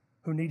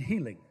who need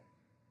healing.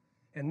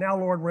 And now,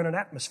 Lord, we're in an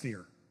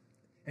atmosphere.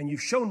 And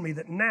you've shown me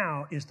that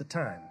now is the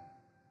time.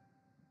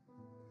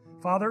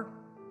 Father,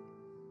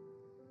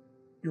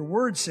 your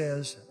word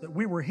says that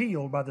we were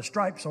healed by the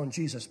stripes on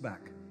Jesus'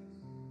 back.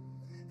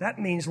 That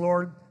means,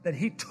 Lord, that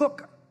he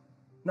took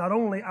not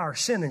only our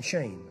sin and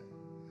shame,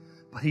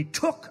 but he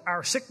took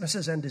our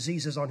sicknesses and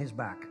diseases on his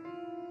back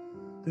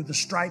through the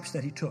stripes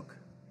that he took.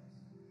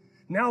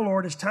 Now,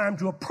 Lord, it's time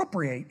to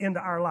appropriate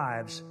into our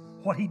lives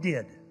what he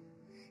did.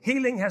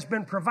 Healing has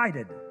been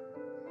provided.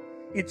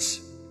 It's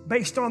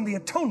based on the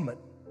atonement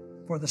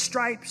for the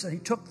stripes that he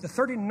took, the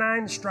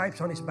 39 stripes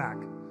on his back.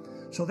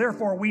 So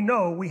therefore, we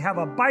know we have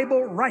a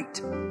Bible right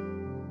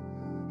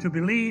to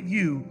believe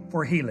you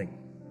for healing.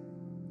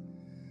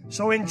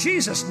 So in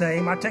Jesus'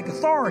 name, I take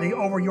authority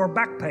over your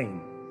back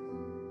pain.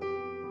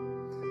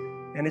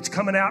 And it's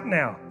coming out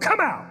now.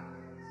 Come out!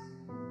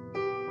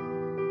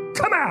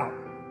 Come out!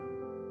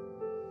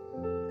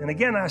 And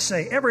again, I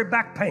say, every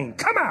back pain,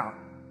 come out.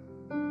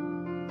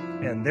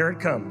 And there it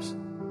comes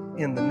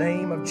in the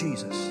name of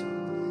Jesus.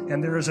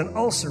 And there is an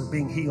ulcer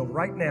being healed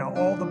right now.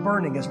 All the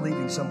burning is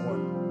leaving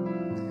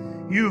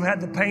someone. You've had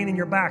the pain in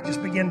your back.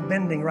 Just begin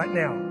bending right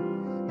now.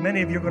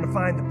 Many of you are going to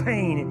find the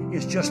pain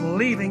is just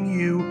leaving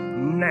you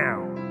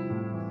now.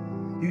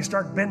 You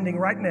start bending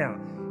right now.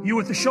 You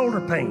with the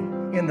shoulder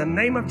pain, in the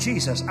name of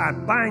Jesus, I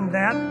bind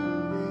that.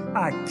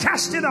 I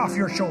cast it off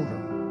your shoulder.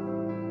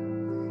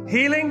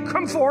 Healing,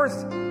 come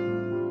forth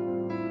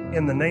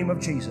in the name of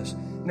Jesus.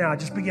 Now,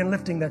 just begin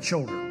lifting that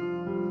shoulder.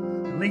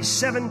 At least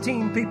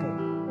 17 people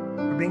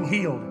are being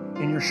healed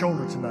in your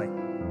shoulder tonight.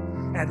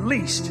 At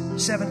least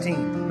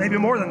 17, maybe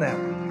more than that.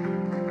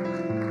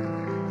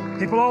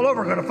 People all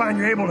over are going to find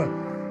you're able to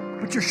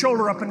put your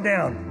shoulder up and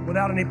down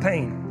without any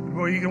pain.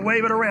 Or you can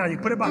wave it around. You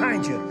put it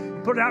behind you.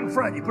 You put it out in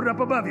front. You put it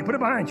up above you. Put it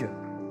behind you.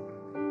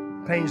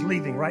 Pain's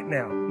leaving right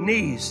now.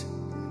 Knees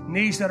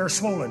that are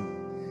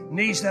swollen.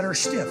 Knees that are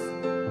stiff.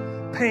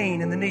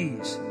 Pain in the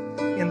knees.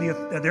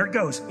 There it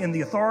goes. In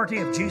the authority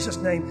of Jesus'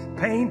 name,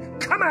 pain,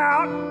 come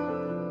out.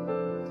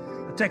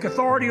 I take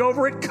authority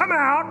over it. Come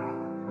out.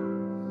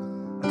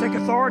 I take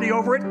authority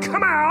over it.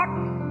 Come out.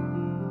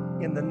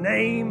 In the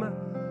name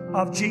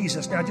of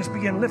Jesus. Now just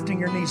begin lifting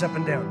your knees up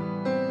and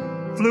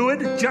down.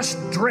 Fluid, just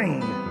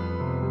drain.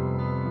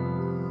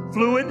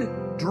 Fluid,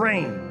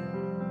 drain.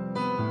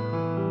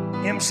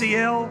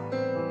 MCL,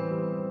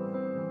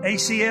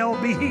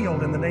 ACL, be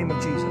healed in the name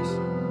of Jesus.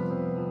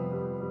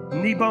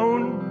 Knee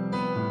bone,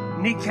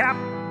 kneecap,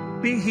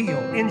 be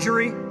healed.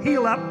 Injury,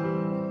 heal up.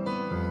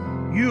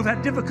 You've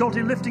had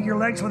difficulty lifting your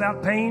legs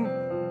without pain.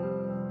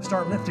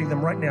 Start lifting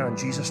them right now in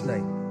Jesus'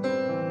 name.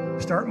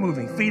 Start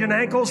moving. Feet and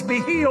ankles,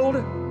 be healed.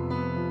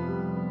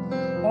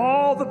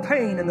 All the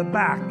pain in the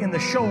back, in the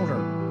shoulder,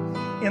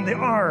 in the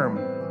arm,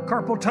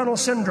 carpal tunnel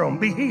syndrome,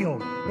 be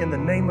healed in the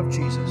name of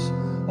Jesus.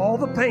 All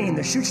the pain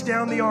that shoots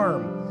down the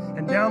arm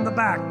and down the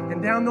back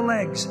and down the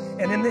legs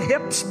and in the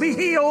hips, be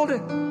healed.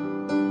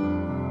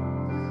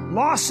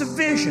 Loss of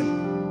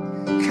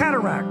vision,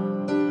 cataract,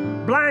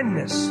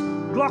 blindness,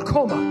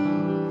 glaucoma,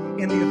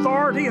 in the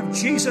authority of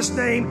Jesus'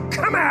 name,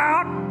 come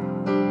out,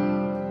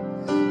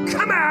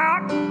 come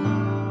out,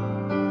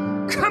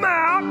 come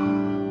out.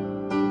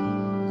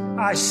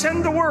 I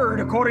send the word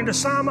according to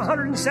Psalm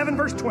 107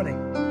 verse 20,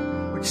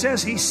 which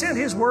says he sent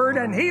his word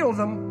and healed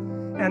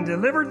them and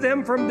delivered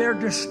them from their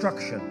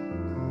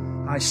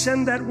destruction. I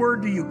send that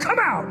word to you. Come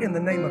out in the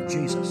name of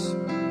Jesus.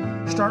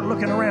 Start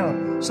looking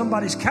around.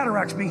 Somebody's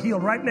cataract's being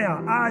healed right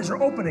now. Eyes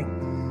are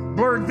opening.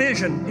 Blurred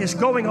vision is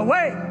going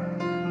away.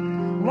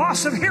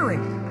 loss of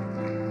hearing,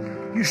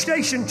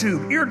 eustachian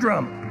tube,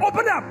 eardrum,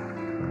 open up,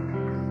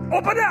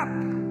 open up,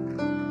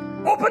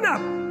 open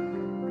up.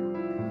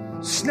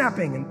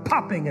 Snapping and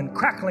popping and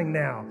crackling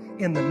now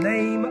in the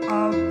name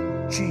of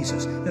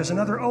Jesus. There's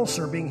another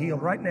ulcer being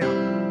healed right now.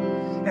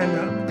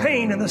 And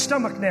pain in the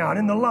stomach now and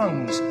in the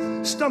lungs.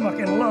 Stomach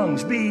and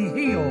lungs be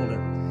healed.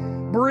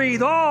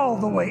 Breathe all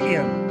the way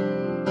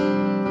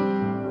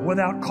in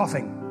without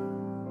coughing.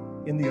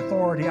 In the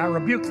authority, I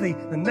rebuke the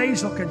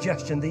nasal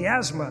congestion, the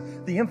asthma,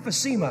 the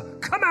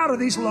emphysema. Come out of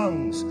these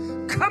lungs.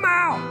 Come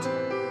out.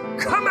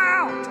 Come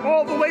out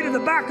all the way to the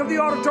back of the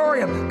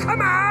auditorium.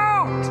 Come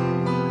out.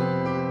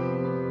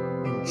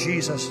 In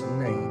Jesus'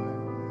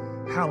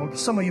 name. Hallelujah.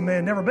 Some of you may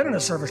have never been in a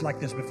service like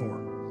this before.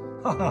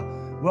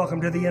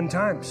 Welcome to the end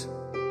times.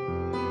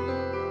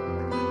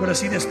 We're going to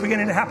see this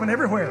beginning to happen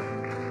everywhere.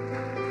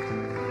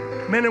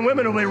 Men and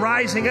women will be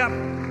rising up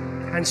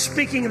and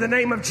speaking in the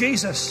name of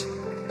Jesus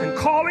and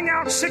calling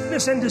out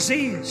sickness and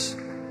disease.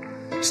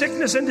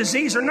 Sickness and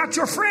disease are not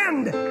your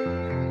friend.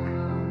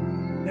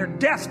 They're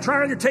death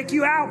trying to take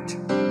you out.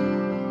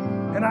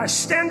 And I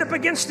stand up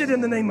against it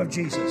in the name of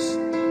Jesus.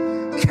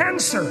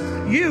 Cancer,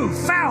 you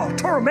foul,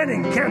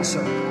 tormenting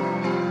cancer.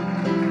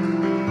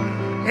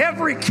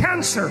 Every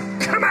cancer,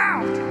 come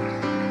out.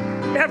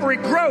 Every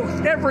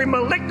growth, every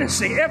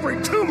malignancy,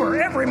 every tumor,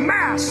 every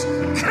mass,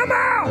 come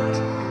out.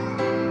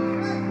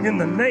 In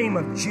the name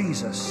of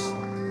Jesus.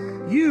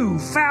 You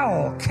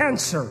foul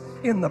cancer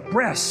in the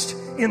breast,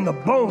 in the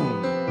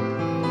bone,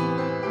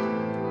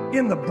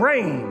 in the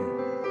brain,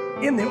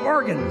 in the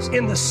organs,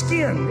 in the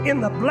skin,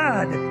 in the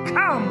blood,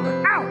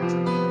 come out,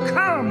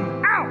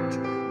 come out,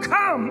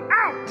 come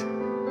out.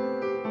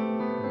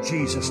 In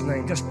Jesus'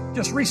 name.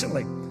 Just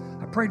recently,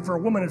 I prayed for a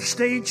woman of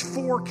stage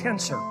 4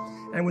 cancer,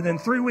 and within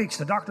 3 weeks,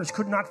 the doctors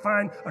could not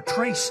find a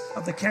trace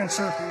of the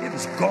cancer. It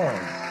was gone.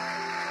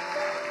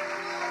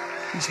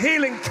 He's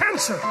healing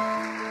cancer.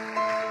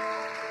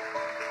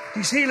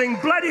 He's healing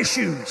blood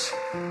issues.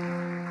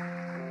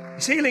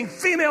 He's healing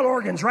female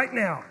organs right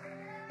now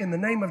in the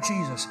name of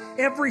Jesus.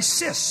 Every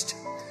cyst,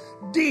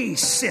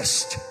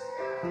 desist.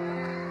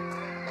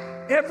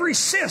 Every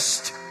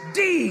cyst,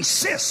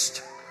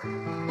 desist.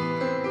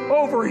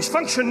 Ovaries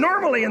function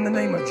normally in the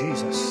name of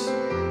Jesus.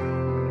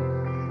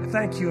 I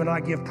thank you and I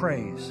give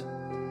praise.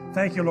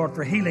 Thank you, Lord,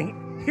 for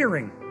healing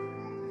hearing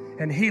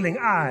and healing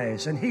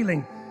eyes and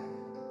healing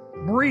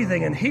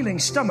breathing and healing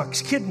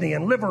stomachs, kidney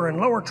and liver and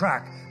lower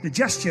tract,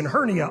 digestion,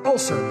 hernia,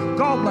 ulcer,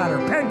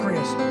 gallbladder,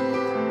 pancreas,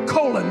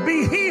 colon,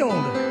 be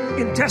healed.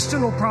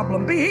 Intestinal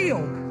problem, be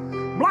healed.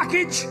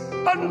 Blockage,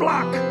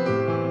 unblock.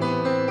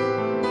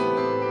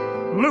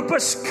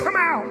 Lupus, come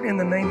out in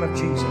the name of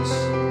Jesus.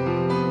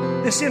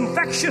 This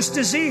infectious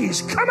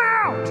disease, come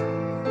out.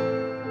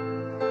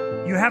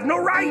 You have no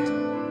right.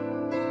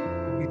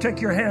 You take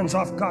your hands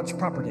off God's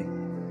property.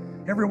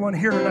 Everyone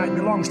here tonight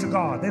belongs to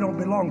God. They don't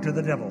belong to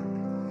the devil.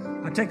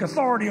 I take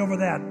authority over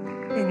that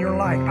in your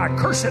life. I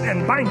curse it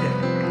and bind it.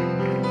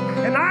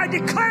 And I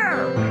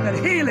declare that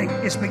healing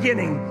is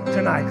beginning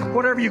tonight.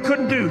 Whatever you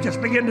couldn't do, just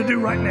begin to do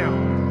right now.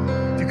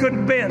 If you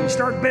couldn't bend,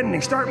 start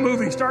bending, start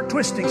moving, start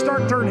twisting,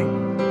 start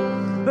turning.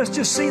 Let's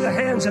just see the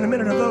hands in a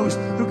minute of those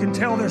who can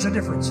tell there's a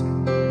difference.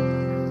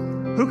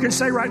 Who can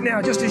say right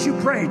now, just as you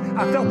prayed,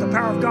 I felt the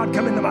power of God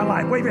come into my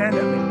life. Wave your hand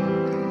at me.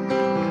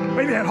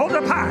 Wave your hand. Hold it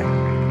up high.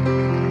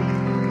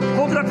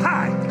 Hold it up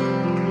high.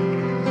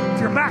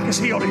 If your back is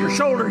healed, or your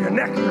shoulder, your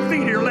neck, your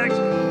feet, or your legs,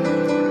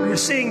 or you're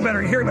seeing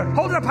better, you're hearing better,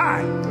 hold it up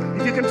high.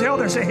 If you can tell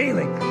there's a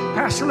healing.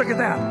 Pastor, look at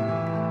that.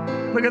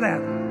 Look at that.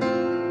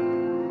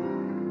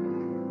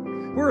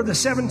 Where are the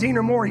 17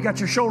 or more? You got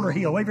your shoulder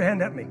healed. Wave your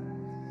hand at me.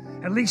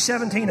 At least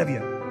 17 of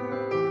you.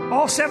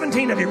 All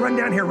 17 of you, run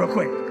down here real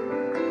quick.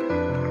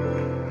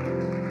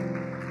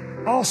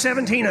 All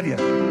 17 of you.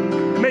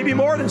 Maybe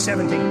more than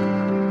 17.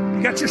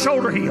 You got your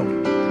shoulder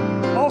healed.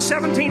 All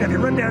 17 of you,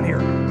 run down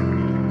here.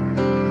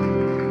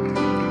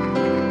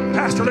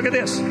 Pastor, look at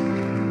this.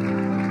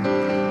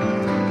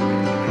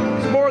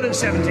 It's more than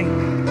 17.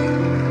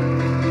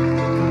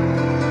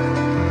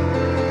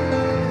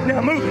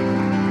 Now move it.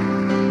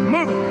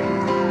 Move it.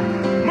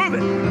 Move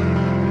it.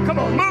 Come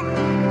on, move it.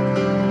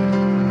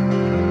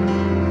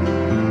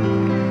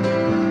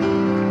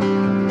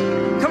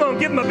 Come on,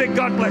 give him a big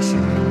God bless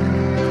you.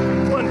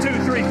 1,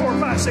 2, 3, 4,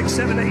 5, 6,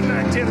 7, 8,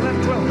 9, 10,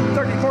 11, 12,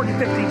 13, 14,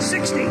 15,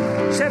 16,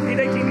 17,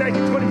 18,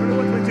 19, 20,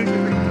 21, 22,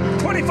 23,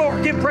 24.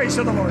 Give praise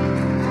to the Lord.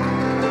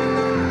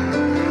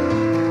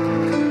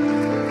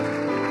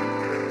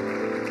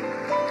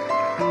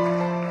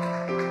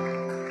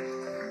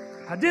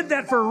 I did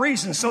that for a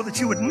reason, so that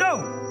you would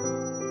know.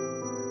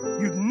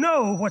 You'd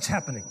know what's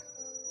happening.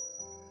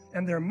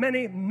 And there are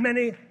many,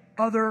 many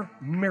other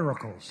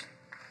miracles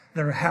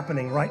that are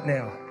happening right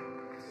now.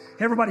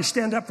 Everybody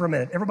stand up for a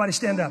minute. Everybody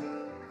stand up.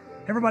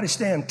 Everybody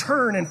stand.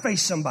 Turn and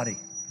face somebody.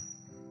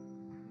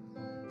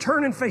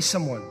 Turn and face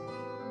someone.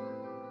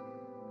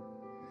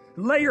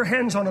 Lay your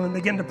hands on them and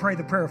begin to pray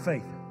the prayer of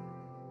faith.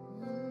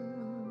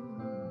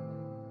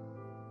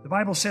 The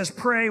Bible says,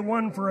 pray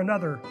one for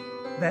another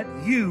that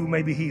you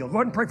may be healed. Go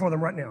ahead and pray for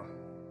them right now.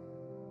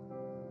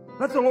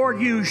 Let the Lord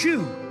use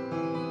you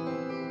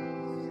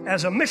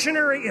as a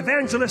missionary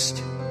evangelist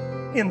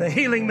in the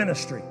healing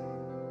ministry.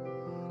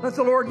 Let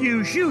the Lord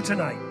use you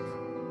tonight.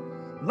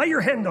 Lay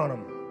your hand on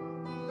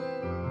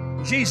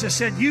them. Jesus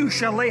said, you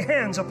shall lay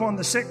hands upon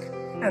the sick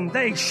and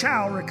they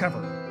shall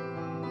recover.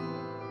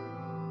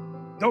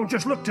 Don't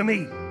just look to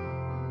me.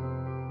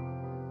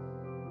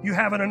 You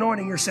have an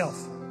anointing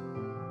yourself.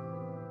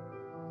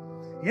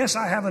 Yes,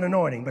 I have an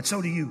anointing, but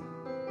so do you.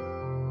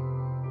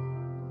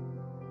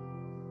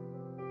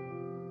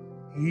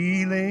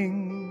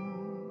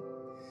 Healing,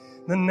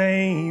 the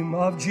name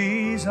of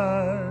Jesus.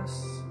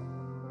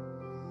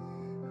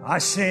 I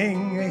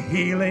sing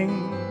healing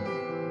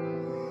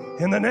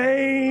in the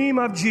name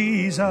of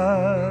Jesus.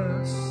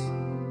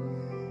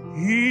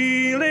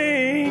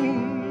 Healing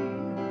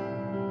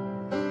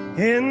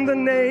in the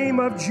name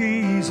of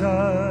Jesus.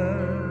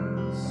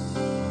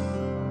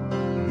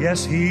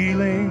 Yes,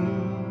 healing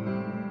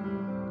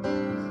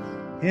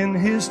in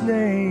His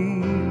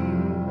name.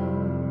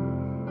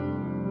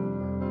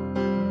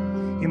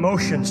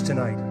 Emotions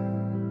tonight.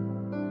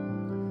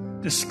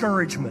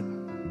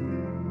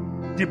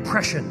 Discouragement,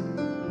 depression,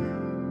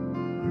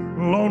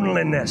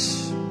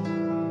 loneliness,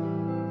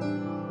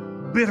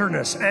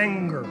 bitterness,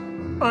 anger,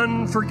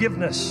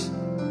 unforgiveness.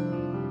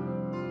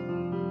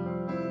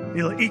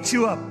 It'll eat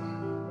you up.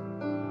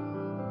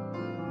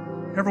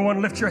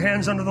 Everyone lift your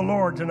hands unto the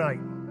Lord tonight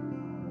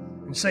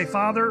and say,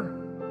 Father,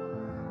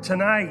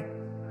 tonight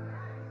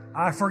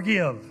I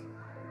forgive.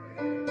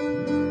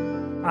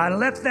 I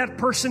let that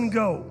person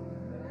go.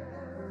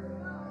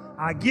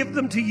 I give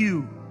them to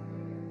you.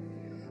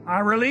 I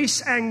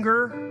release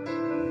anger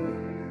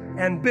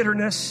and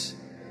bitterness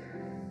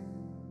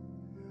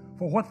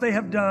for what they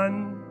have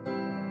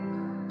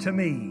done to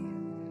me.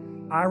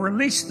 I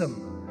release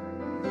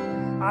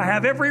them. I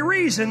have every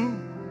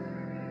reason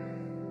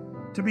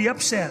to be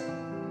upset,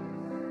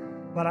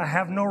 but I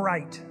have no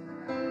right.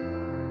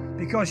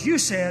 Because you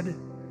said,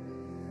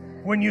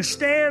 when you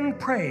stand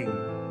praying,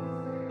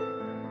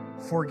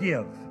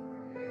 forgive.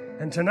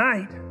 And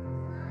tonight,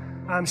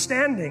 I'm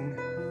standing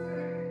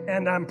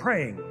and I'm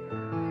praying,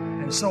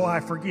 and so I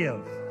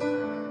forgive.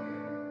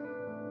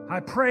 I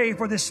pray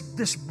for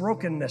this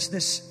brokenness,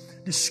 this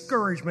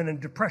discouragement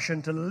and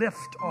depression to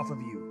lift off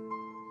of you,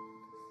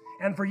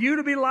 and for you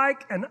to be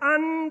like an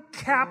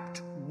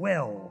uncapped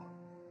well,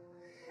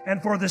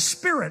 and for the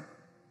Spirit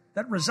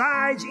that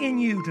resides in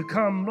you to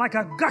come like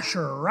a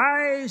gusher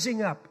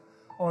rising up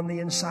on the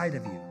inside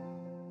of you.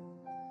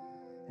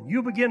 And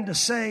you begin to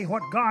say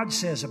what God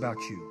says about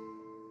you.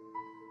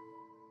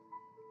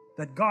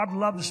 That God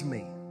loves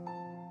me,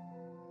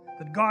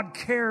 that God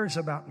cares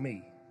about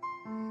me,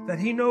 that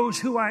He knows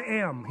who I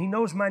am, He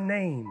knows my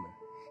name,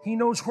 He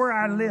knows where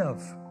I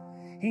live,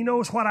 He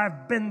knows what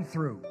I've been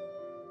through.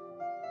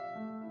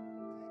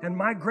 And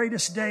my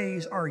greatest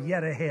days are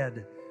yet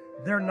ahead.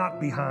 They're not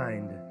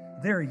behind,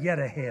 they're yet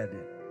ahead.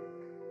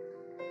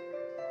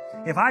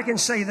 If I can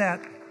say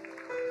that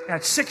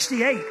at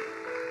 68,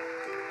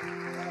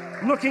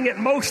 looking at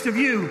most of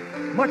you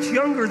much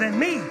younger than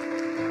me,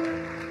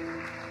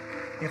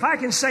 if I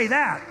can say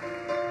that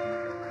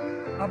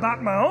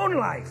about my own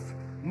life,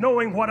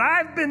 knowing what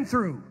I've been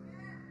through,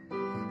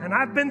 and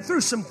I've been through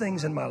some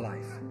things in my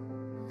life,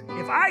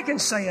 if I can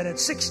say it at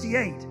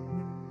 68,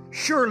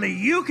 surely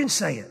you can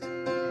say it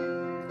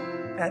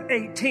at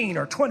 18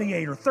 or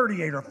 28 or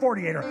 38 or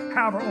 48 or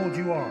however old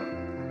you are.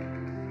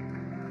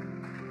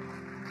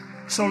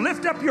 So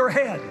lift up your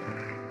head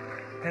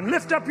and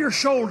lift up your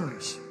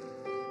shoulders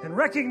and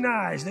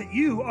recognize that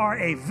you are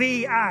a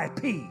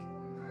VIP.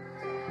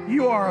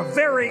 You are a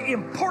very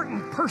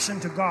important person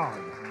to God.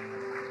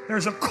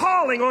 There's a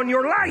calling on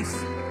your life.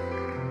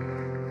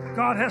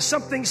 God has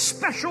something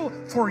special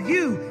for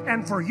you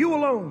and for you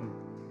alone.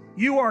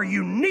 You are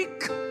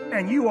unique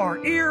and you are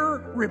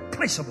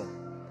irreplaceable.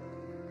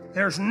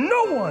 There's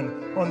no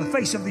one on the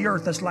face of the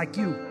earth that's like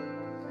you.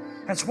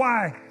 That's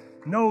why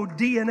no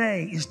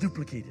DNA is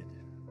duplicated.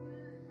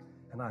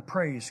 And I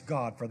praise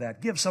God for that.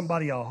 Give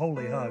somebody a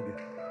holy hug.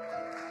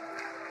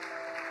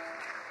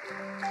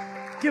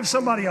 Give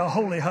somebody a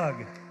holy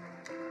hug.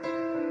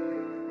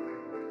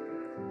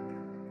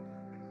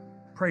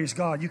 Praise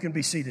God. You can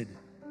be seated.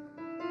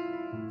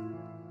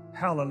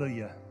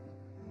 Hallelujah.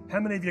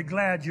 How many of you are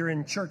glad you're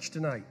in church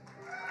tonight?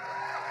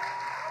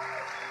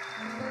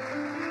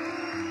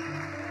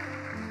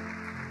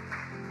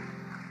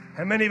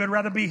 How many of you would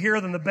rather be here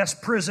than the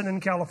best prison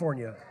in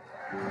California?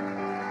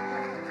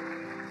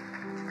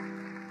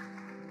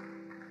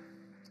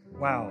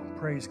 Wow.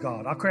 Praise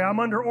God. Okay, I'm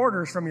under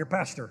orders from your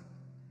pastor.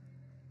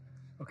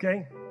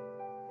 Okay?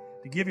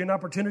 To give you an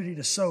opportunity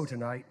to sow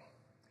tonight.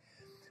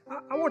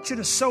 I want you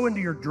to sow into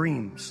your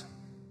dreams.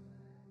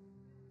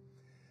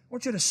 I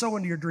want you to sow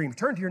into your dreams.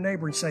 Turn to your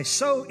neighbor and say,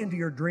 sow into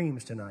your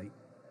dreams tonight.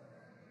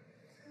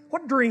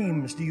 What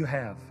dreams do you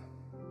have?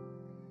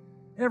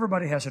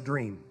 Everybody has a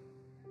dream.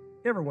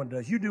 Everyone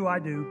does. You do, I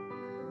do.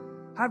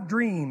 I have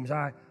dreams.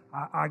 I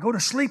go to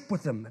sleep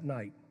with them at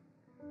night.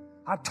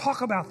 I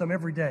talk about them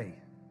every day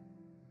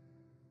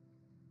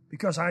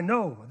because I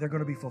know they're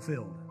going to be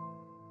fulfilled.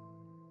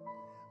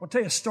 I'll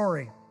tell you a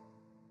story.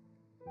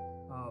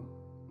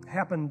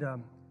 Happened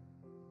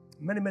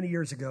many, many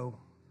years ago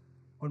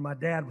when my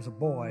dad was a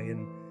boy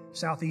in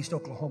southeast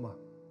Oklahoma,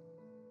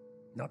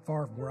 not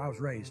far from where I was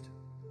raised.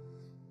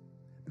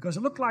 Because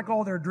it looked like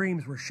all their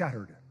dreams were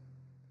shattered.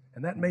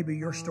 And that may be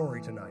your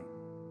story tonight.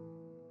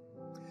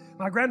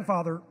 My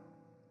grandfather,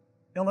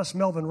 Ellis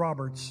Melvin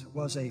Roberts,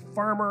 was a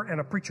farmer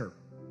and a preacher.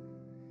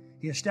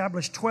 He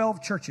established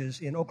 12 churches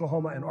in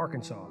Oklahoma and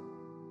Arkansas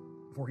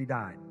before he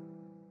died.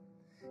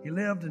 He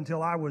lived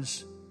until I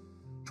was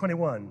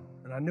 21,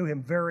 and I knew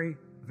him very,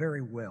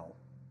 very well.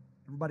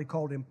 Everybody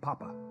called him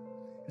Papa.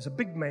 He was a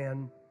big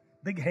man,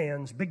 big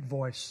hands, big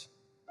voice,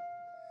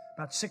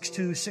 about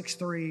 6'2",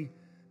 6'3",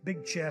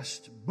 big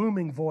chest,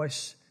 booming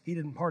voice. He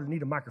didn't hardly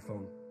need a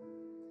microphone.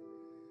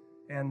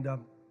 And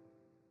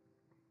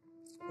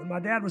when my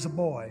dad was a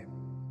boy,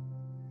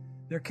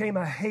 there came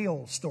a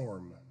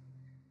hailstorm.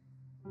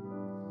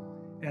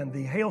 And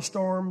the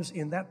hailstorms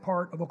in that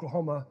part of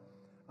Oklahoma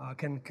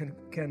can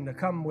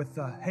come with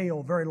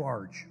hail very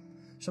large,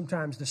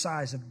 sometimes the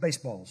size of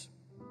baseballs,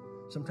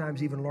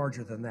 sometimes even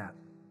larger than that.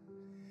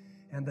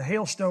 And the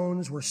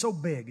hailstones were so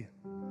big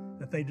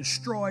that they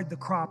destroyed the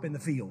crop in the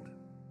field.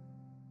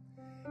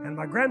 And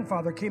my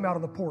grandfather came out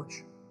on the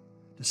porch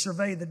to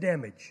survey the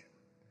damage.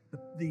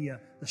 The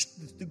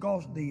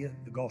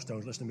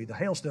gallstones, listen to me, the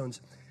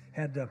hailstones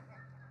had,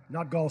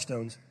 not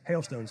gallstones,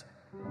 hailstones.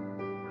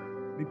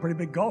 Be pretty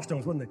big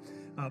gallstones, wouldn't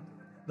they?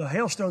 The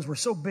hailstones were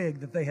so big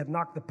that they had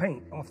knocked the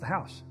paint off the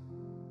house.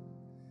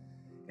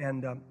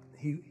 And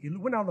he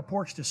went out on the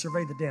porch to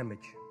survey the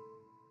damage.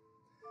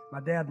 My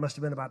dad must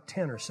have been about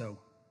 10 or so.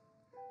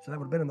 So that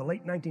would have been in the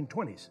late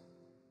 1920s.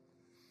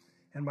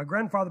 And my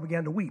grandfather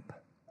began to weep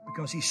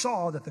because he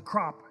saw that the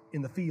crop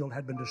in the field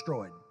had been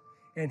destroyed.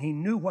 And he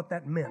knew what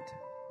that meant.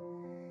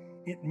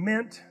 It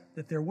meant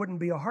that there wouldn't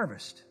be a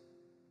harvest.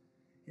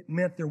 It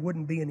meant there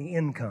wouldn't be any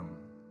income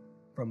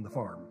from the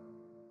farm.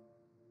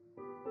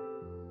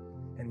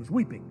 And he was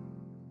weeping.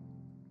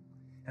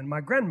 And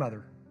my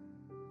grandmother,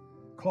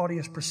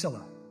 Claudius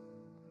Priscilla,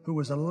 who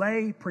was a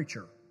lay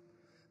preacher.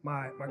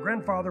 My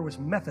grandfather was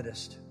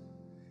Methodist,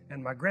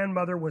 and my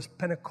grandmother was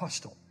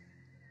Pentecostal.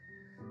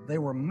 They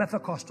were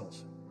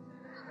Methocostals.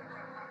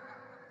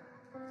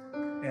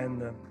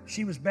 And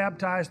she was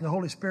baptized, and the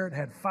Holy Spirit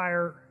had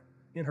fire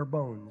in her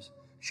bones.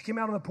 She came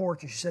out on the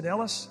porch, and she said,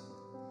 Ellis,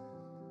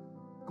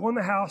 go in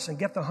the house and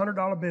get the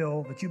 $100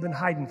 bill that you've been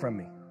hiding from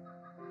me.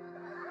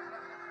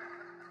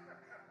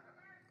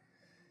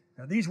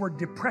 Now, these were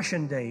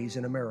Depression days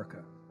in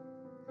America.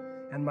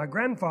 And my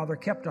grandfather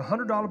kept a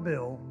 $100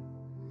 bill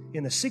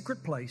in a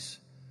secret place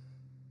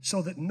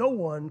so that no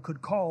one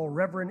could call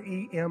Reverend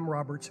E.M.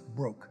 Roberts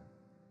broke.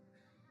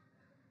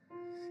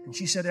 And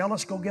she said,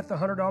 Ellis, go get the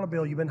 $100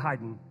 bill you've been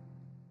hiding.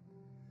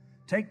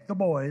 Take the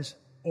boys,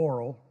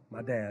 Oral,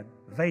 my dad,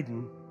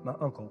 Vaden, my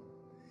uncle.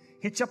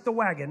 Hitch up the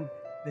wagon.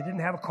 They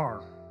didn't have a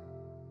car.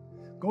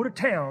 Go to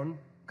town,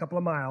 a couple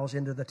of miles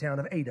into the town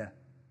of Ada.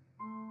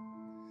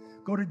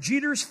 Go to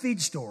Jeter's feed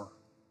store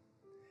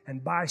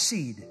and buy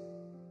seed.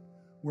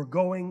 We're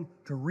going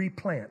to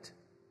replant.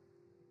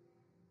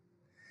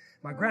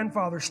 My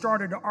grandfather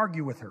started to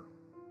argue with her.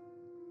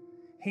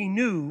 He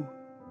knew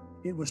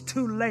it was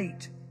too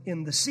late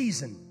in the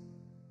season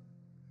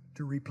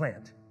to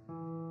replant.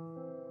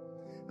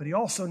 But he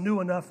also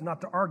knew enough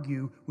not to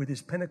argue with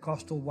his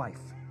Pentecostal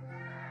wife.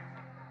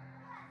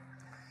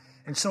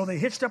 And so they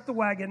hitched up the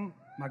wagon,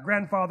 my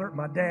grandfather,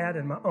 my dad,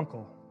 and my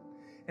uncle,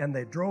 and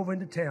they drove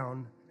into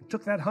town and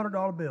took that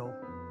 $100 bill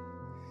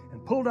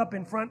and pulled up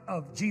in front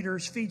of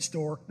Jeter's feed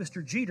store.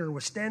 Mr. Jeter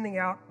was standing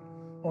out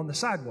on the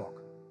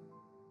sidewalk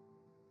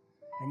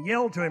and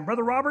yelled to him,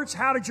 Brother Roberts,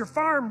 how did your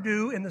farm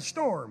do in the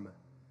storm?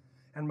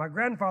 And my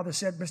grandfather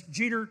said, Mr.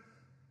 Jeter,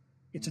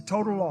 it's a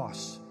total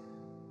loss.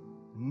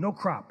 No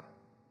crop.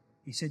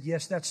 He said,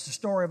 yes, that's the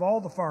story of all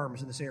the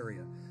farms in this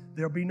area.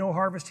 There'll be no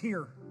harvest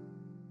here.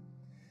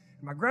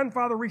 And my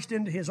grandfather reached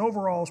into his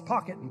overalls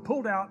pocket and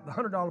pulled out the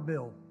 $100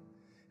 bill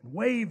and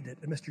waved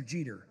it to Mr.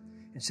 Jeter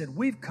and said,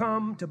 we've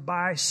come to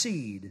buy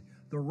seed.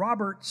 The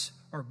Roberts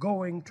are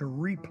going to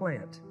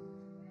replant.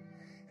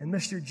 And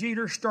Mr.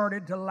 Jeter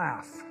started to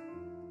laugh.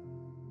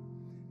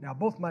 Now,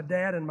 both my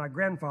dad and my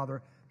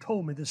grandfather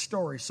told me this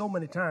story so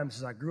many times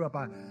as I grew up.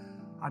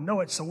 I know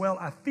it so well,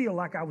 I feel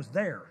like I was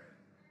there.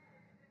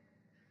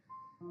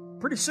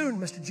 Pretty soon,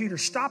 Mr. Jeter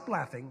stopped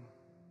laughing,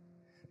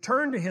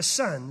 turned to his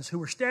sons who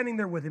were standing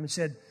there with him and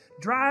said,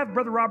 drive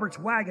Brother Robert's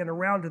wagon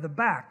around to the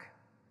back,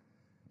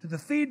 to the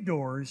feed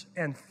doors,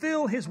 and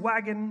fill his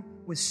wagon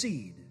with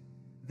seed.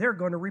 They're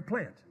going to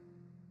replant.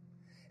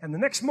 And the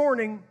next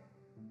morning,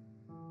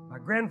 my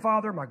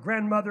grandfather, my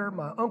grandmother,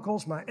 my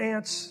uncles, my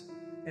aunts,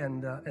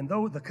 and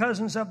the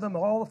cousins of them,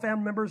 all the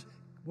family members,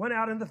 went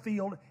out in the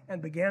field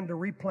and began to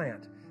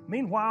replant.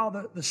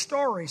 Meanwhile, the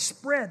story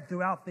spread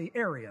throughout the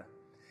area.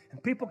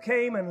 And people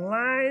came and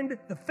lined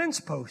the fence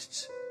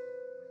posts,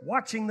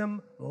 watching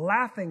them,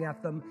 laughing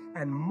at them,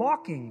 and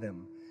mocking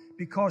them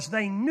because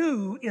they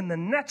knew in the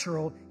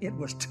natural it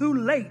was too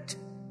late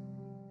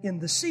in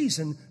the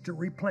season to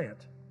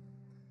replant.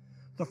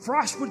 the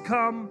frost would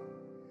come,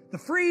 the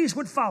freeze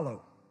would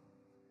follow,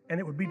 and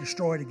it would be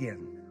destroyed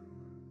again.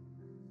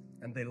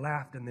 And they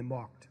laughed and they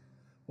mocked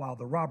while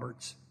the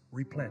Roberts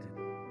replanted.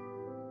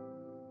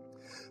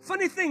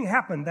 Funny thing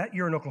happened that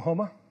year in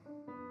Oklahoma.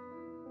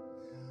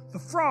 The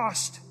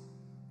frost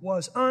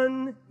was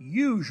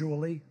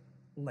unusually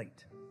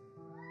late.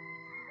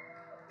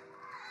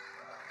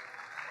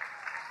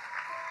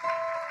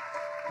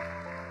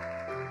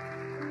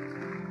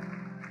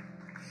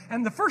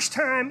 And the first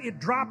time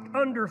it dropped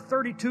under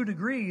 32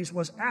 degrees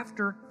was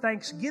after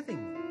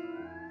Thanksgiving,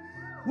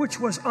 which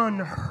was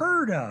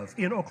unheard of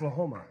in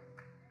Oklahoma.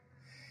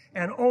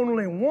 And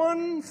only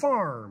one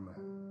farm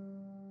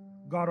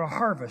got a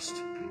harvest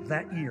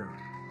that year.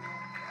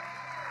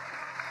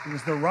 It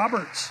was the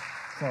Roberts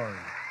farm.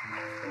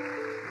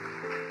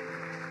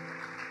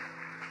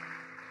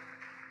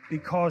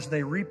 Because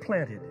they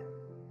replanted.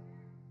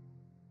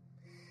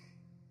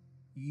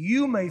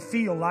 You may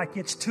feel like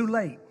it's too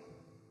late.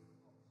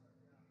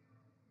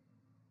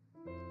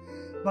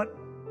 But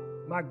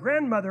my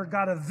grandmother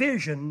got a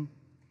vision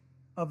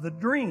of the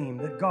dream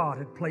that God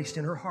had placed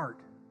in her heart.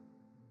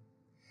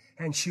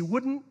 And she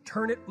wouldn't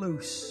turn it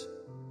loose.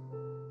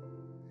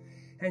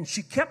 And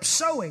she kept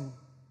sowing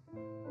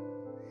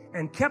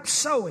and kept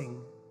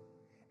sowing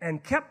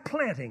and kept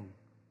planting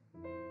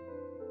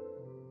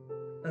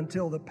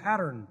until the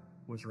pattern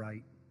was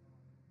right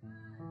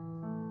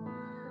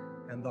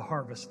and the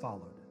harvest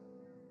followed.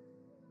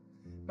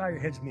 Bow your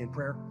heads with me in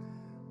prayer.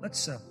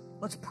 Let's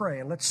pray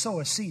and let's sow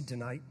a seed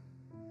tonight.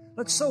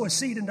 Let's sow a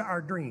seed into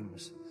our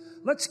dreams.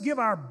 Let's give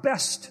our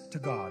best to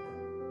God.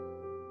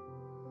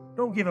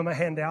 Don't give Him a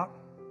handout.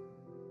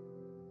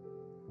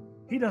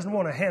 He doesn't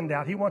want a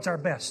handout. He wants our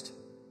best.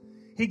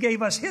 He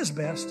gave us His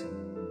best.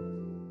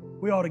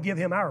 We ought to give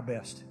Him our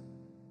best.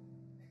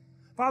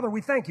 Father,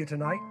 we thank You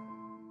tonight.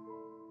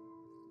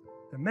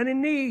 There are many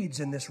needs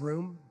in this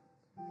room,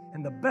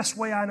 and the best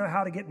way I know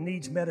how to get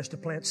needs met is to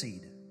plant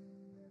seed.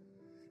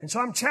 And so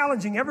I'm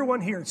challenging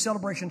everyone here at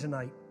Celebration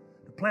tonight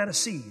to plant a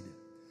seed,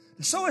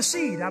 to sow a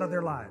seed out of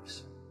their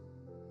lives,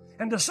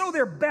 and to sow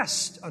their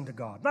best unto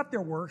God, not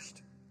their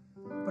worst,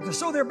 but to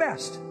sow their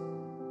best,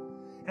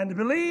 and to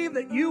believe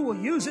that You will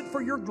use it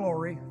for Your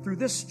glory through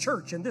this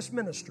church and this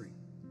ministry.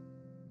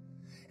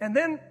 And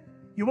then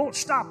you won't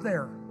stop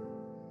there,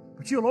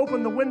 but You'll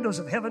open the windows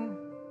of heaven.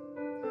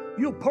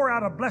 You'll pour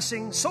out a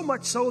blessing, so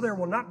much so there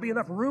will not be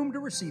enough room to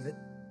receive it.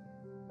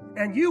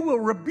 And You will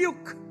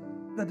rebuke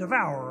the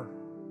devourer,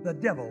 the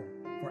devil,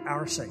 for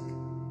our sake.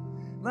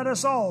 Let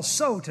us all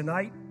sow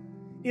tonight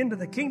into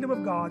the kingdom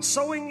of God,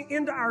 sowing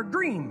into our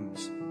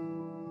dreams.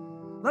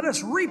 Let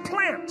us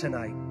replant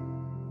tonight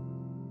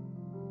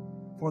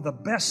for the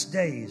best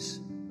days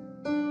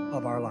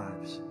of our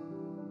lives.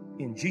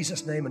 In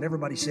Jesus' name, and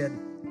everybody said,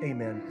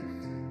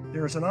 amen.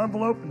 There is an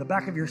envelope in the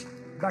back of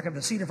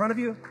the seat in front of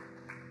you.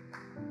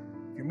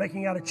 If you're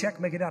making out a check,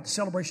 make it out to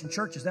Celebration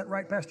Church. Is that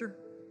right, Pastor?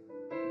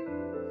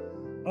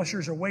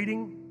 Ushers are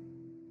waiting.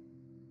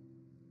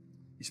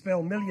 You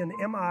spell million,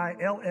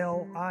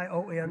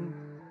 M-I-L-L-I-O-N.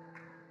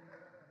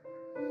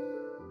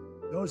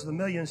 Those are the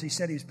millions he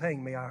said he was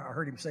paying me. I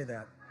heard him say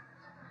that.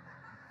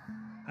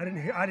 I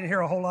didn't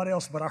hear a whole lot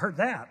else, but I heard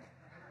that.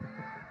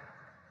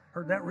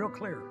 Heard that real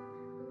clear.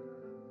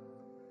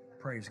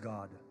 Praise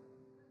God.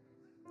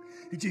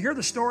 Did you hear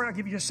the story? I'll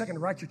give you just a second to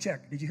write your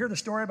check. Did you hear the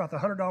story about the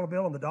 $100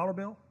 bill and the dollar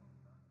bill?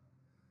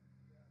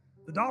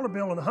 The dollar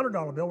bill and the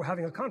 $100 bill were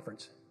having a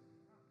conference.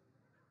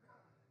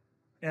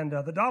 And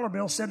the dollar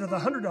bill said to the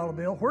 $100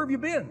 bill, where have you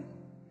been?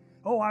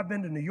 Oh, I've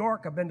been to New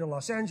York, I've been to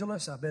Los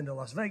Angeles, I've been to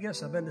Las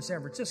Vegas, I've been to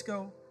San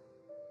Francisco.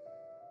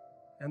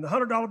 And the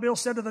 $100 bill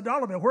said to the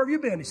dollar bill, where have you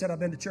been? He said, I've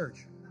been to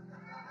church.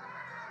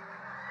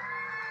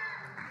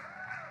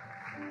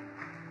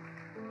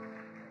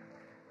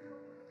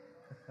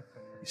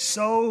 You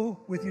sow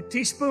with your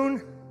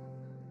teaspoon,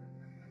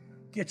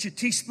 get your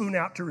teaspoon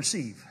out to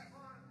receive.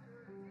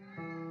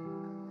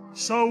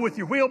 Sow with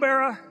your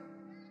wheelbarrow,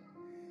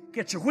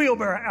 get your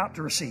wheelbarrow out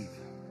to receive.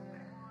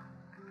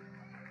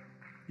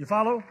 You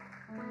follow?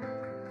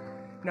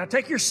 Now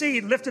take your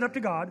seed, lift it up to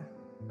God.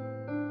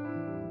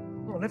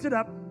 Lift it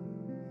up.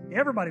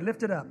 Everybody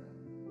lift it up.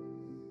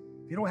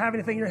 If you don't have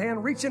anything in your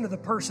hand, reach into the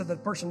purse of the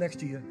person next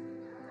to you.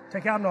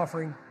 Take out an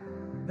offering.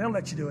 They'll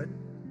let you do it.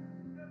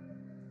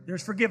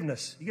 There's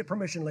forgiveness. You get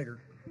permission later.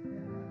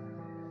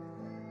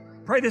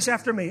 Pray this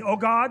after me. Oh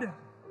God,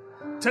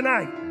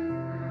 tonight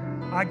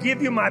I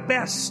give You my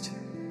best.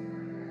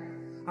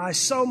 I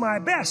sow my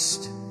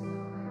best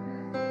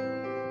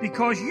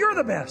because You're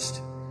the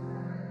best.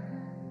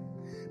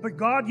 But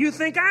God, You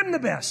think I'm the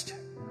best.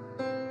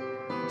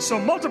 So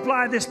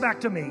multiply this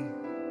back to me.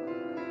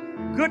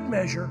 Good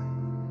measure,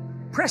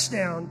 pressed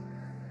down,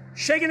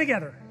 shaken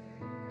together,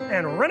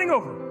 and running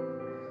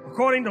over,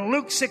 according to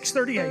Luke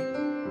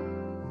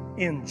 6:38.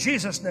 In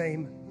Jesus'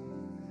 name.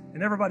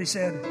 And everybody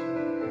said,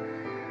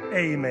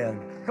 amen.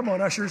 Come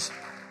on, ushers.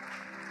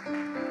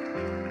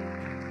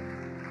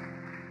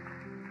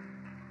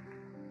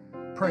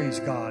 Praise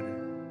God.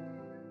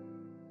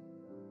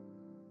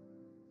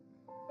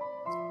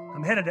 I'm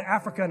I'm headed to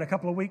Africa in a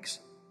couple of weeks.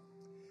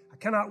 I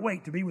cannot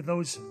wait to be with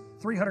those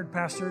 300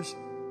 pastors.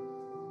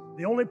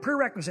 The only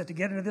prerequisite to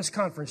get into this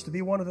conference, to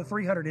be one of the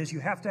 300, is you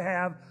have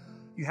to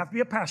be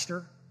a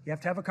pastor, you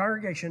have to have a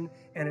congregation,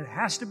 and it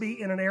has to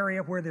be in an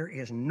area where there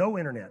is no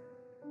internet,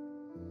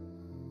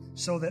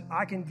 so that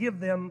I can give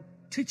them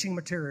teaching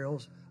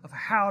materials of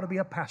how to be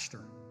a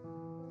pastor,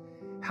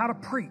 how to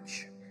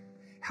preach,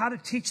 how to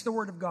teach the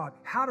Word of God,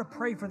 how to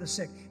pray for the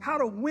sick, how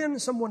to win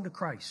someone to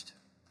Christ,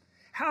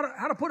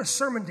 how to put a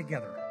sermon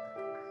together.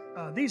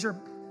 These are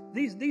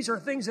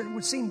things that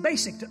would seem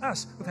basic to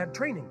us who've had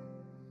training.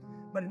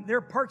 But there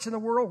are parts in the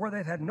world where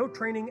they've had no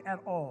training at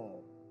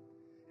all.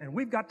 And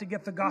we've got to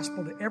get the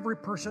gospel to every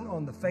person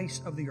on the face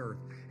of the earth.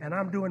 And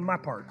I'm doing my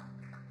part.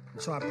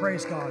 And so I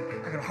praise God.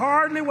 I can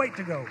hardly wait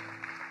to go.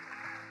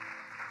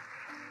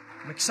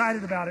 I'm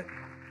excited about it.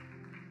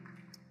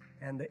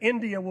 And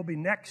India will be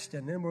next,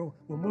 and then we'll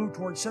move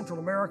towards Central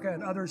America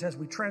and others as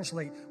we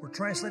translate. We're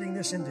translating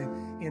this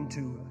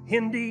into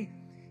Hindi,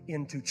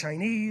 into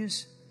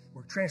Chinese.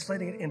 We're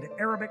translating it into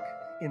Arabic,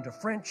 into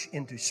French,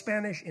 into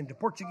Spanish, into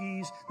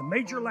Portuguese, the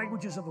major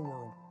languages of the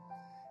world.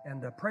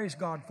 And praise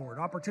God for it.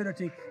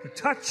 Opportunity to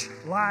touch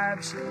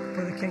lives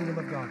for the kingdom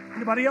of God.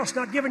 Anybody else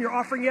not given your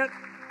offering yet?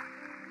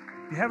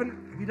 If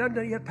you done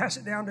it yet, pass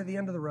it down to the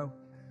end of the row.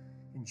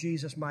 In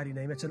Jesus' mighty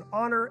name. It's an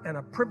honor and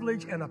a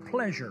privilege and a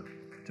pleasure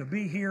to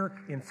be here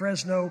in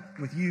Fresno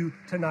with you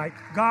tonight.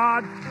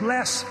 God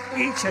bless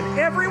each and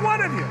every one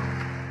of you.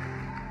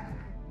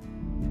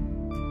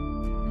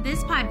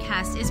 This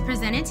podcast is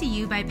presented to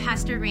you by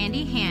Pastor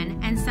Randy Hann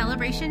and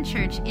Celebration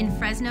Church in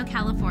Fresno,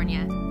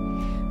 California.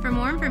 For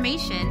more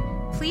information,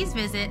 please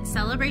visit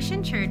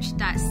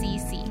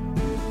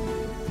celebrationchurch.cc.